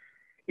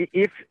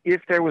 if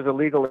there was a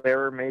legal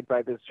error made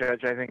by this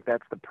judge, I think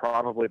that's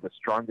probably the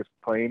strongest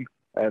claim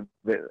of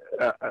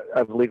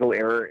legal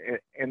error,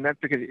 and that's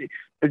because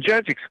the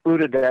judge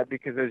excluded that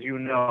because, as you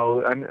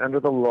know, under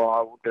the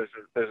law, there's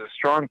a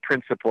strong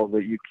principle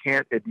that you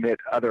can't admit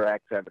other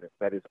acts evidence,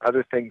 that is,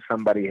 other things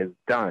somebody has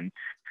done,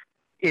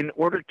 in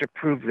order to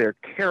prove their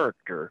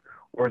character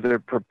or their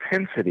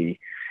propensity,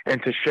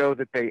 and to show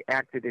that they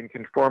acted in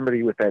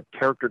conformity with that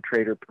character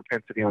trait or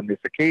propensity on this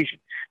occasion.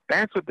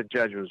 That's what the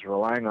judge was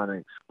relying on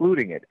and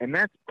excluding it, and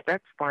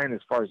that's fine as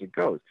far as it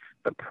goes.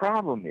 The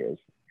problem is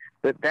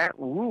that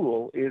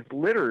rule is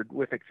littered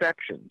with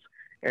exceptions,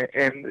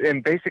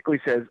 and basically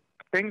says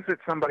things that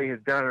somebody has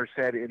done or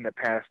said in the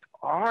past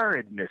are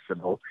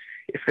admissible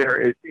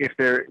if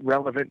they're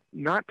relevant,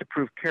 not to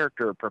prove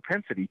character or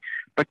propensity,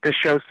 but to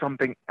show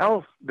something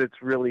else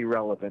that's really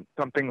relevant,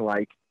 something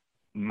like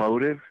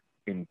motive,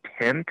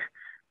 intent,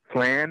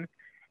 plan.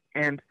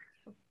 And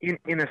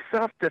in a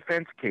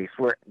self-defense case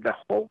where the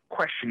whole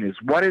question is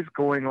what is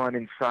going on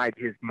inside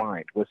his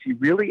mind, was he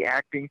really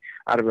acting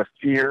out of a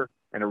fear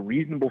and a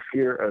reasonable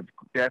fear of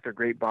death or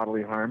great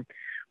bodily harm?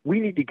 We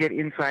need to get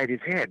inside his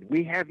head.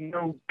 We have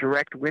no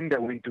direct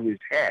window into his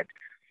head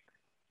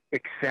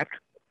except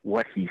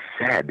what he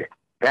said.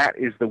 That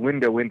is the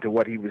window into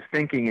what he was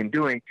thinking and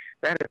doing.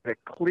 That is a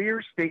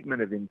clear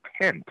statement of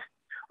intent,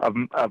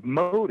 of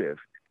motive,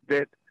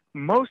 that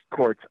most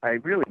courts, I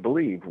really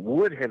believe,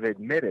 would have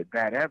admitted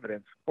that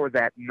evidence for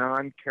that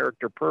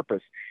non-character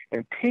purpose.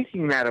 And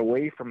taking that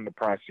away from the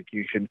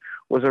prosecution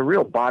was a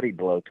real body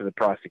blow to the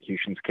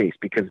prosecution's case,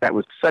 because that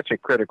was such a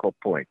critical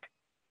point.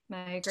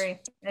 I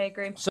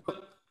agree. So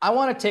I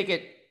want to take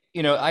it,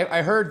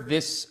 I heard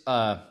this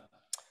kind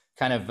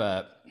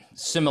of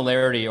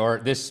similarity or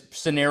this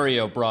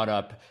scenario brought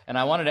up, and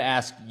I wanted to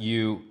ask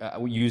you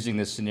using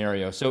this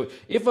scenario. So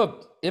if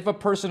a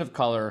person of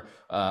color,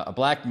 a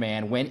black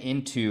man, went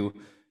into,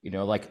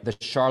 like the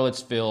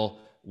Charlottesville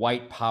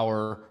White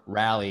Power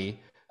rally,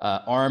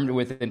 armed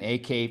with an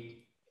AK,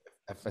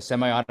 a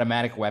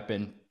semi-automatic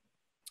weapon,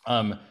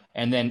 and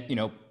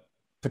then,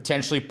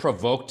 potentially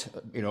provoked,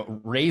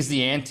 raised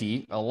the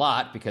ante a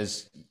lot,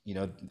 because,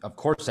 of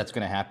course that's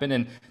going to happen.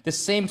 And the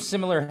same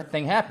similar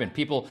thing happened.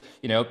 People,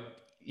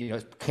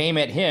 came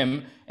at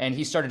him and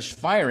he started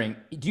firing.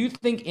 Do you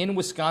think in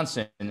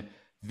Wisconsin,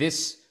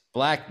 this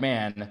black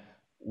man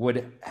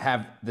would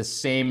have the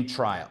same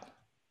trial?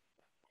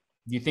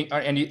 Do you think,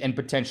 and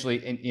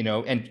potentially,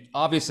 and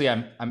obviously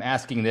I'm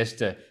asking this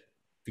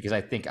because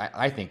I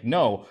think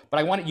no, but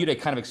I wanted you to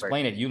kind of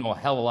explain it. You know a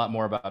hell of a lot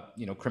more about,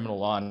 criminal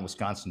law in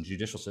Wisconsin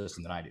judicial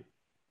system than I do.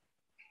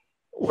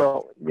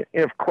 Well,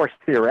 of course,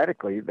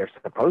 theoretically, they're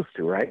supposed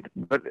to, right?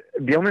 But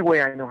the only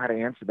way I know how to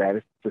answer that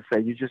is to say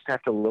you just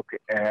have to look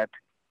at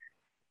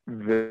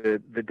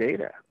the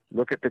data.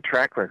 Look at the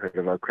track record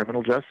of our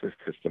criminal justice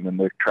system, and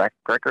the track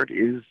record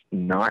is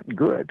not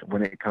good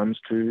when it comes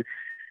to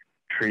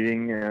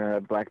treating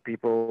black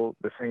people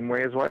the same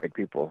way as white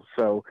people.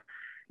 So,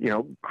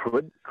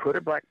 could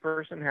a black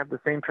person have the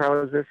same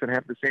trial as this and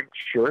have the same?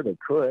 Sure, they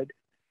could,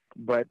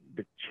 but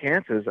the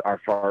chances are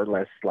far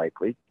less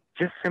likely,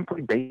 just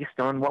simply based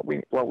on what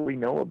we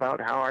know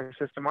about how our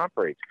system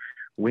operates.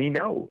 We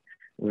know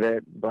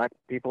that black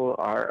people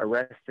are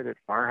arrested at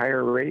far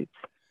higher rates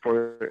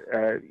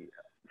for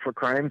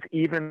crimes,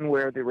 even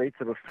where the rates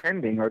of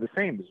offending are the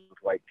same as with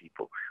white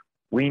people.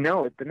 We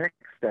know at the next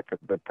step of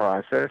the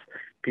process,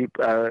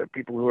 black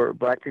people who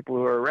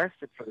are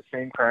arrested for the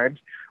same crimes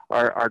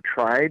are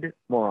tried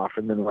more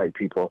often than white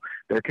people.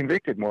 They're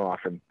convicted more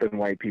often than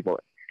white people.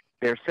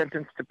 They're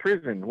sentenced to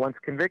prison once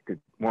convicted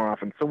more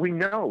often. So we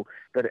know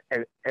that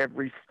at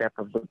every step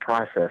of the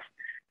process,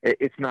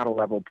 it's not a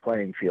level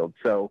playing field.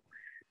 So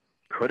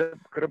could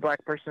a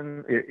black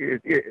person,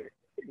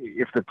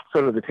 if the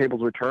sort of the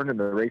tables were turned and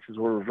the races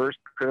were reversed,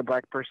 could a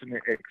black person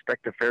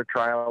expect a fair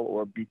trial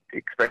or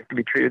expect to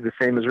be treated the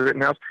same as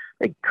Rittenhouse?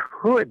 They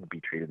could be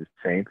treated the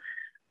same,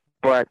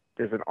 but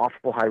there's an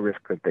awful high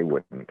risk that they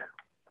wouldn't.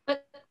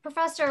 But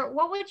Professor,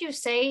 what would you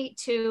say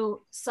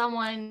to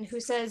someone who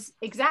says,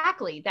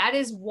 exactly, that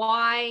is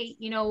why,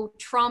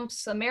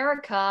 Trump's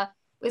America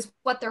is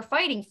what they're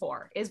fighting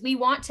for, is we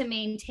want to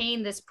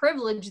maintain this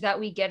privilege that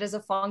we get as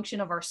a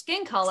function of our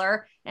skin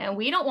color. And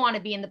we don't want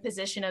to be in the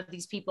position of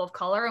these people of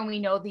color. And we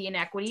know the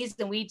inequities,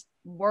 and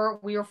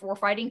we're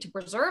fighting to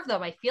preserve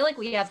them. I feel like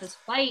we have this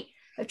fight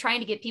of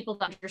trying to get people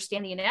to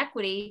understand the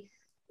inequity,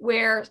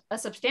 where a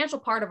substantial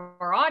part of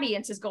our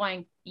audience is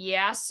going,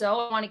 yeah, so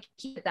I want to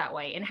keep it that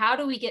way. And how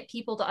do we get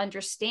people to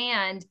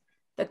understand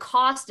the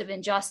cost of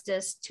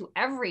injustice to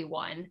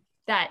everyone,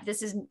 that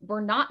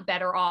we're not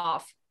better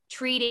off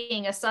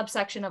treating a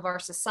subsection of our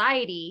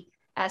society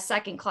as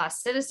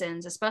second-class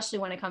citizens, especially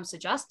when it comes to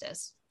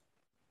justice?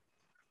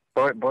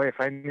 Boy, if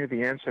I knew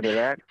the answer to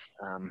that,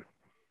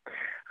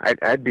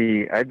 it'd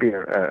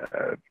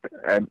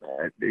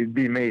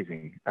be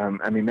amazing.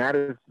 That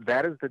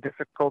is the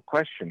difficult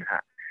question.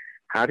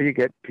 How do you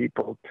get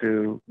people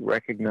to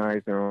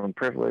recognize their own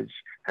privilege?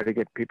 How do you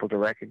get people to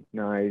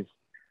recognize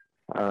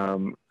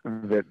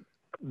that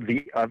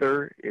the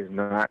other is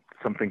not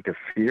something to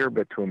fear,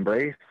 but to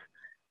embrace?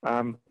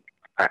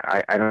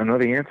 I don't know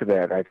the answer to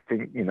that. I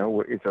think,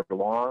 it's a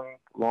long,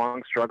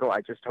 long struggle. I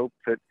just hope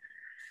that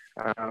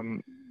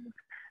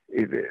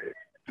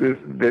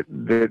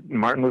that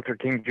Martin Luther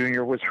King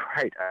Jr. was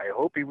right. I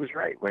hope he was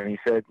right when he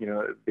said,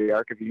 the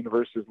arc of the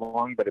universe is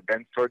long, but it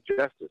bends toward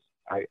justice.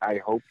 I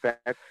hope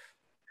that's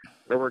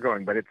where we're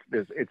going, but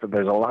there's a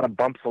lot of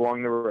bumps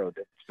along the road,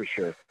 that's for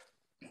sure.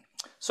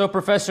 So,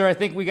 Professor, I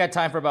think we got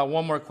time for about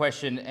one more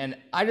question, and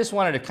I just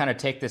wanted to kind of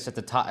take this at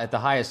the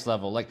highest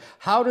level. Like,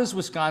 how does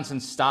Wisconsin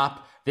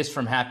stop this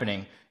from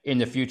happening in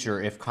the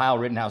future if Kyle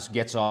Rittenhouse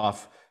gets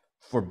off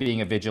for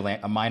being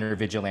a minor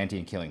vigilante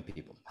and killing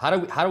people? How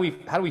do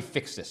we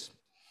fix this?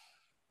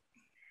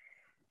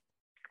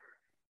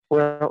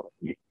 Well,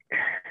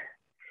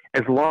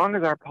 as long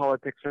as our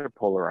politics are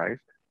polarized,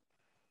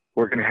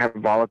 we're going to have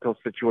volatile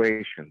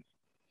situations.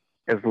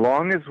 As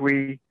long as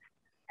we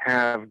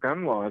have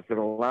gun laws that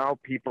allow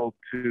people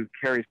to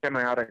carry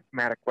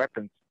semi-automatic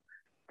weapons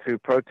to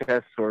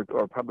protests or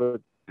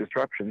public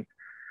disruptions,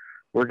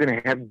 we're going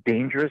to have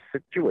dangerous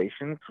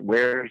situations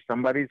where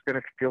somebody's going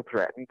to feel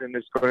threatened and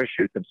is going to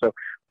shoot them. So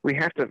we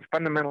have to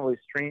fundamentally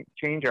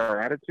change our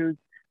attitudes,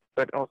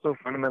 but also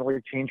fundamentally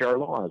change our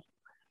laws,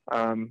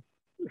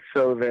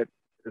 so that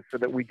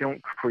we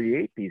don't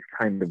create these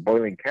kind of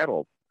boiling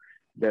kettles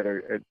that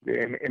are.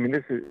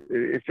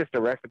 It's just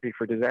a recipe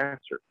for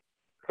disaster.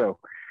 So,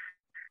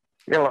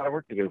 we got a lot of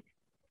work to do.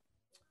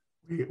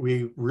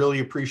 We really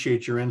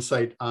appreciate your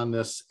insight on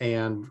this.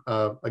 And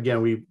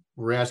again,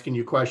 we're asking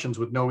you questions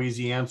with no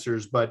easy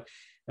answers, but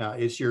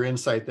it's your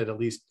insight that at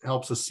least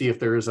helps us see if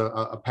there is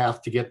a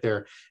path to get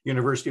there.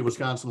 University of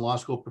Wisconsin Law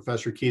School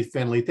Professor Keith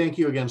Finley, thank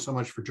you again so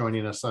much for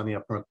joining us on the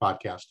Up North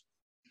podcast.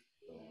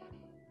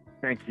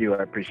 Thank you.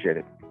 I appreciate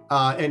it.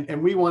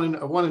 And we want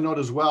to note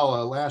as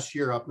well, last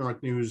year, Up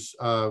North News,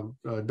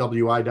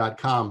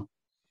 WI.com,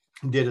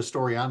 did a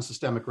story on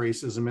systemic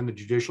racism in the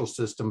judicial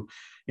system.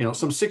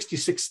 Some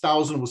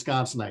 66,000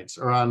 Wisconsinites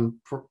are on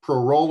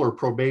parole or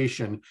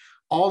probation,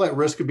 all at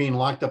risk of being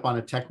locked up on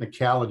a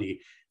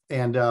technicality.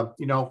 And,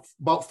 about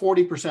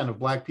 40% of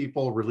Black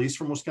people released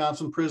from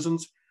Wisconsin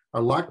prisons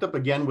are locked up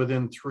again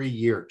within 3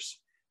 years.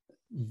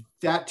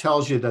 That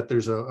tells you that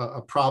there's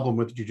a problem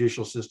with the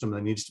judicial system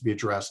that needs to be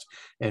addressed,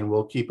 and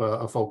we'll keep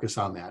a focus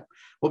on that.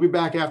 We'll be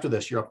back after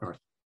this. You're Up North.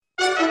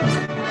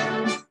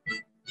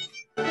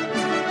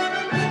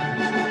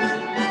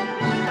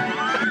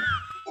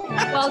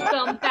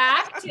 Welcome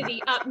back to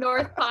the Up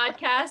North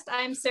podcast.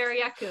 I'm Sarah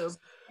Yakub.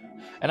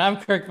 And I'm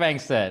Kirk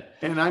Bangstead.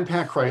 And I'm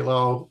Pat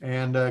Kreitlow.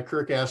 And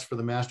Kirk asked for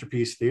the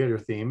Masterpiece Theater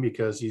theme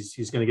because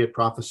he's going to get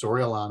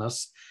professorial on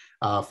us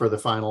for the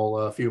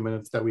final few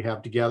minutes that we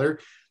have together.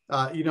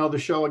 The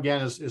show,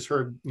 again, is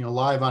heard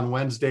live on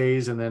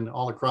Wednesdays, and then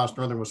all across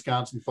northern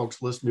Wisconsin,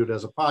 folks listen to it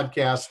as a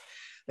podcast.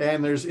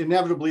 And there's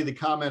inevitably the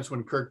comments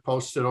when Kirk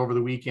posts it over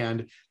the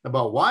weekend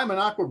about why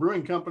Minocqua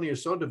Brewing Company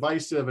is so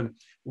divisive and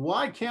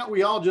why can't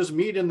we all just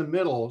meet in the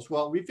middle?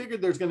 Well, we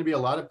figured there's going to be a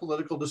lot of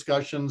political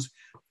discussions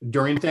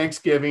during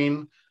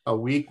Thanksgiving, a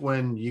week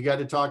when you got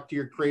to talk to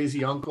your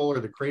crazy uncle or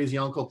the crazy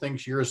uncle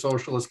thinks you're a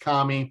socialist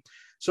commie.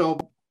 So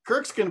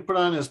Kirk's going to put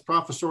on his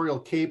professorial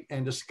cape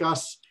and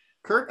discuss.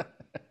 Kirk,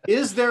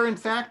 is there in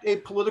fact a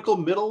political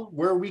middle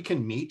where we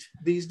can meet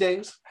these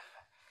days?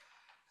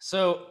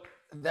 So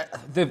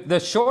the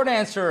short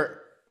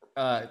answer,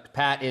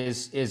 Pat,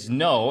 is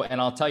no,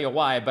 and I'll tell you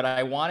why. But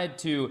I wanted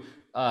to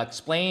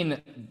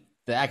explain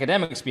the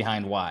academics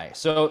behind why.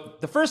 So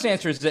the first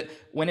answer is that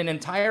when an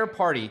entire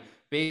party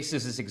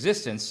bases its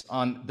existence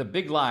on the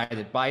big lie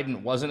that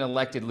Biden wasn't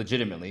elected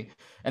legitimately,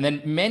 and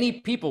then many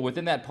people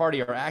within that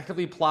party are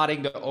actively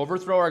plotting to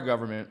overthrow our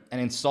government and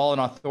install an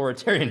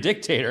authoritarian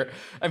dictator,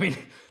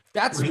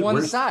 That's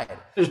one side.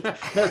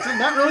 That's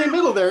not really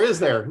middle there, is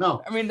there?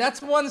 No. I mean,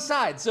 that's one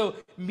side. So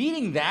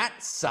meeting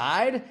that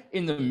side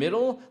in the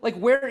middle, like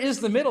where is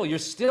the middle? You're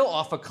still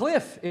off a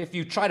cliff if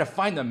you try to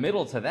find the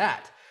middle to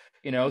that.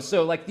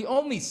 So like the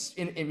only,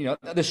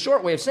 the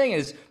short way of saying it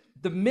is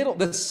the middle,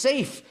 the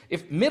safe,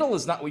 if middle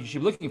is not what you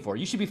should be looking for,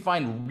 you should be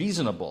finding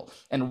reasonable.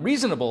 And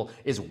reasonable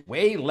is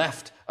way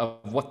left of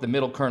what the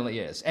middle currently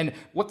is. And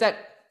what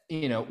that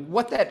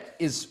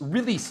is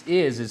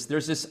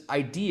there's this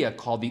idea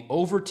called the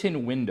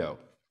Overton window.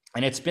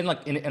 And it's been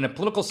like in a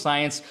political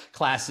science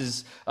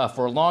classes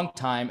for a long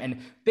time. And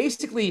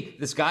basically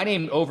this guy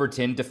named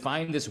Overton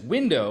defined this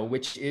window,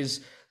 which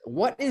is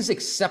what is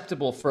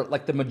acceptable for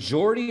like the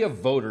majority of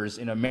voters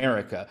in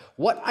America.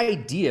 What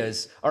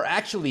ideas are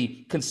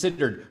actually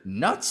considered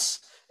nuts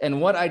and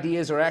what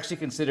ideas are actually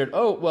considered,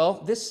 oh, well,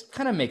 this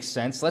kind of makes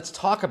sense. Let's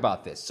talk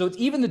about this. So it's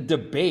even the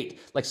debate,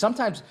 like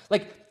sometimes,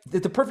 like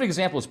the perfect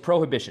example is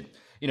prohibition.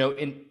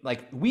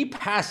 We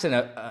passed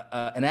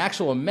an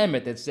actual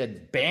amendment that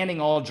said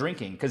banning all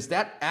drinking because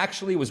that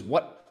actually was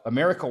what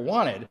America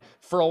wanted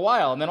for a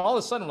while. And then all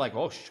of a sudden, like,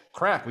 oh,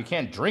 crap, we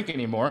can't drink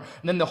anymore.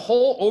 And then the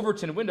whole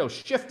Overton window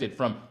shifted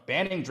from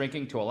banning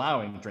drinking to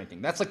allowing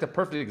drinking. That's like the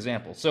perfect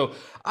example. So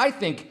I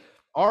think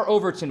our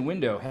Overton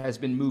window has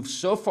been moved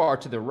so far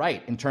to the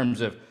right in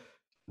terms of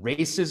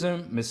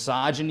racism,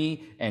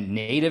 misogyny, and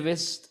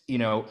nativist,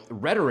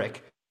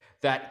 rhetoric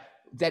that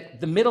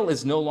the middle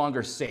is no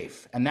longer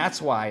safe. And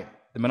that's why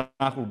the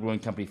Minocqua Brewing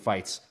Company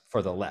fights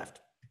for the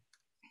left.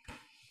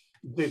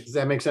 Does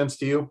that make sense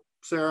to you,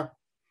 Sarah?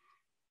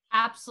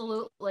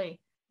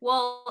 Absolutely.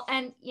 Well,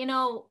 and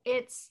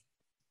it's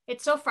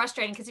so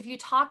frustrating because if you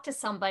talk to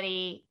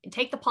somebody,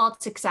 take the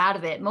politics out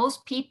of it,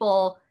 most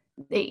people,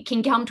 they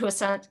can come to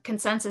a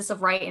consensus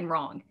of right and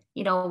wrong.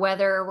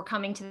 Whether we're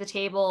coming to the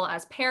table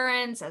as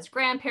parents, as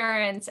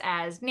grandparents,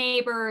 as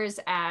neighbors,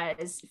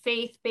 as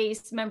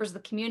faith-based members of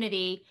the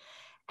community.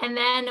 And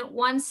then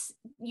once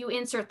you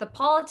insert the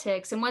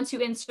politics and once you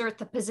insert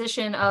the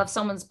position of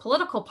someone's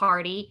political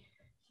party,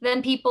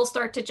 then people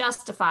start to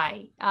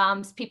justify.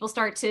 People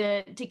start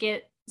to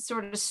get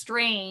sort of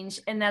strange,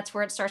 and that's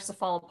where it starts to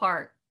fall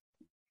apart.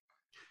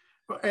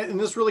 And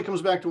this really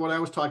comes back to what I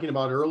was talking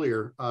about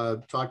earlier,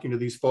 talking to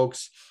these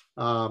folks,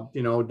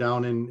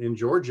 down in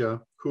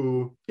Georgia,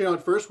 who,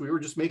 at first we were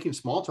just making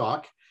small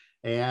talk.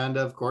 And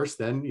of course,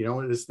 then,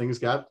 as things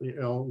got,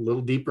 a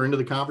little deeper into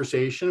the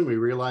conversation, we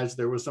realized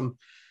there was some,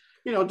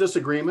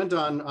 disagreement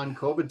on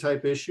COVID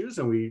type issues.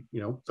 And we,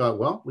 thought,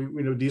 well,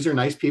 these are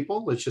nice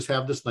people. Let's just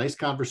have this nice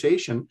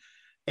conversation.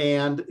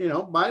 And,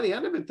 by the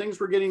end of it, things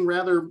were getting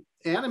rather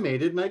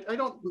animated. And I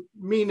don't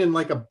mean in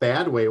like a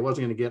bad way. It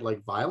wasn't going to get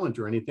like violent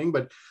or anything,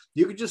 but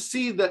you could just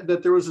see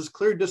that there was this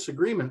clear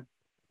disagreement,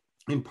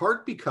 in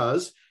part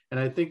because, and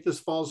I think this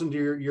falls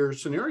into your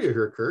scenario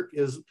here, Kirk,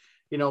 is,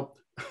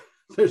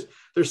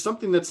 there's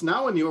something that's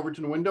now in the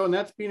Overton window, and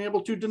that's being able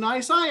to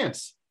deny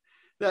science.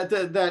 That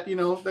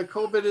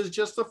COVID is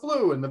just the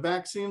flu and the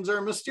vaccines are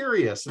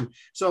mysterious. And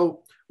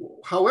so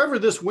however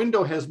this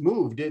window has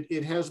moved,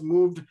 it has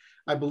moved,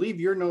 I believe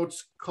your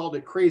notes called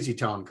it Crazy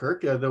Town,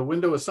 Kirk. The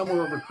window is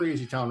somewhere over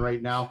Crazy Town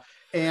right now.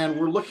 And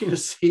we're looking to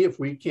see if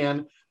we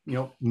can,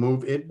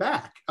 move it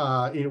back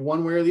in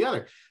one way or the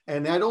other.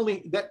 And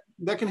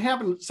that can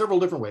happen several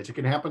different ways. It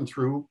can happen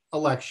through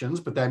elections,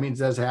 but that means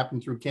it has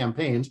happened through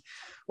campaigns,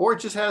 or it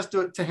just has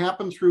to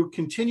happen through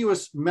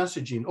continuous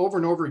messaging over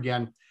and over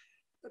again.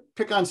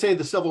 Pick on, say,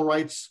 the civil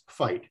rights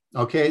fight.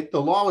 Okay.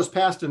 The law was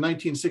passed in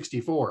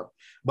 1964,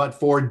 but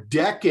for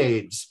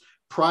decades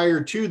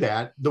prior to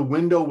that, the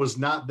window was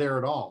not there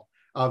at all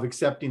of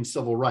accepting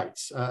civil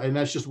rights. And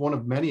that's just one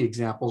of many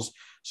examples.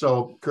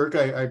 So Kirk,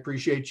 I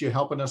appreciate you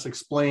helping us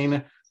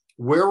explain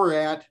where we're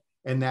at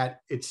and that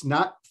it's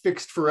not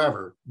fixed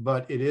forever,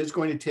 but it is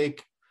going to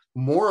take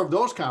more of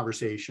those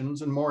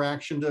conversations and more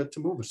action to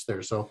move us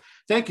there. So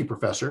thank you,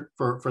 Professor,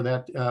 for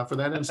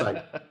that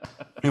insight.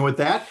 And with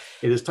that,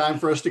 it is time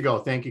for us to go.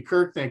 Thank you,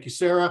 Kirk. Thank you,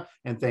 Sarah.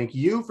 And thank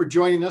you for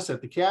joining us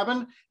at the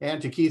cabin. And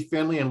to Keith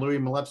Finley and Louis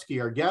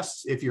Milewski, our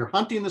guests. If you're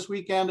hunting this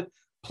weekend,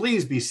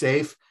 please be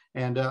safe.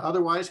 And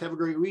otherwise, have a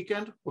great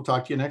weekend. We'll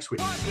talk to you next week.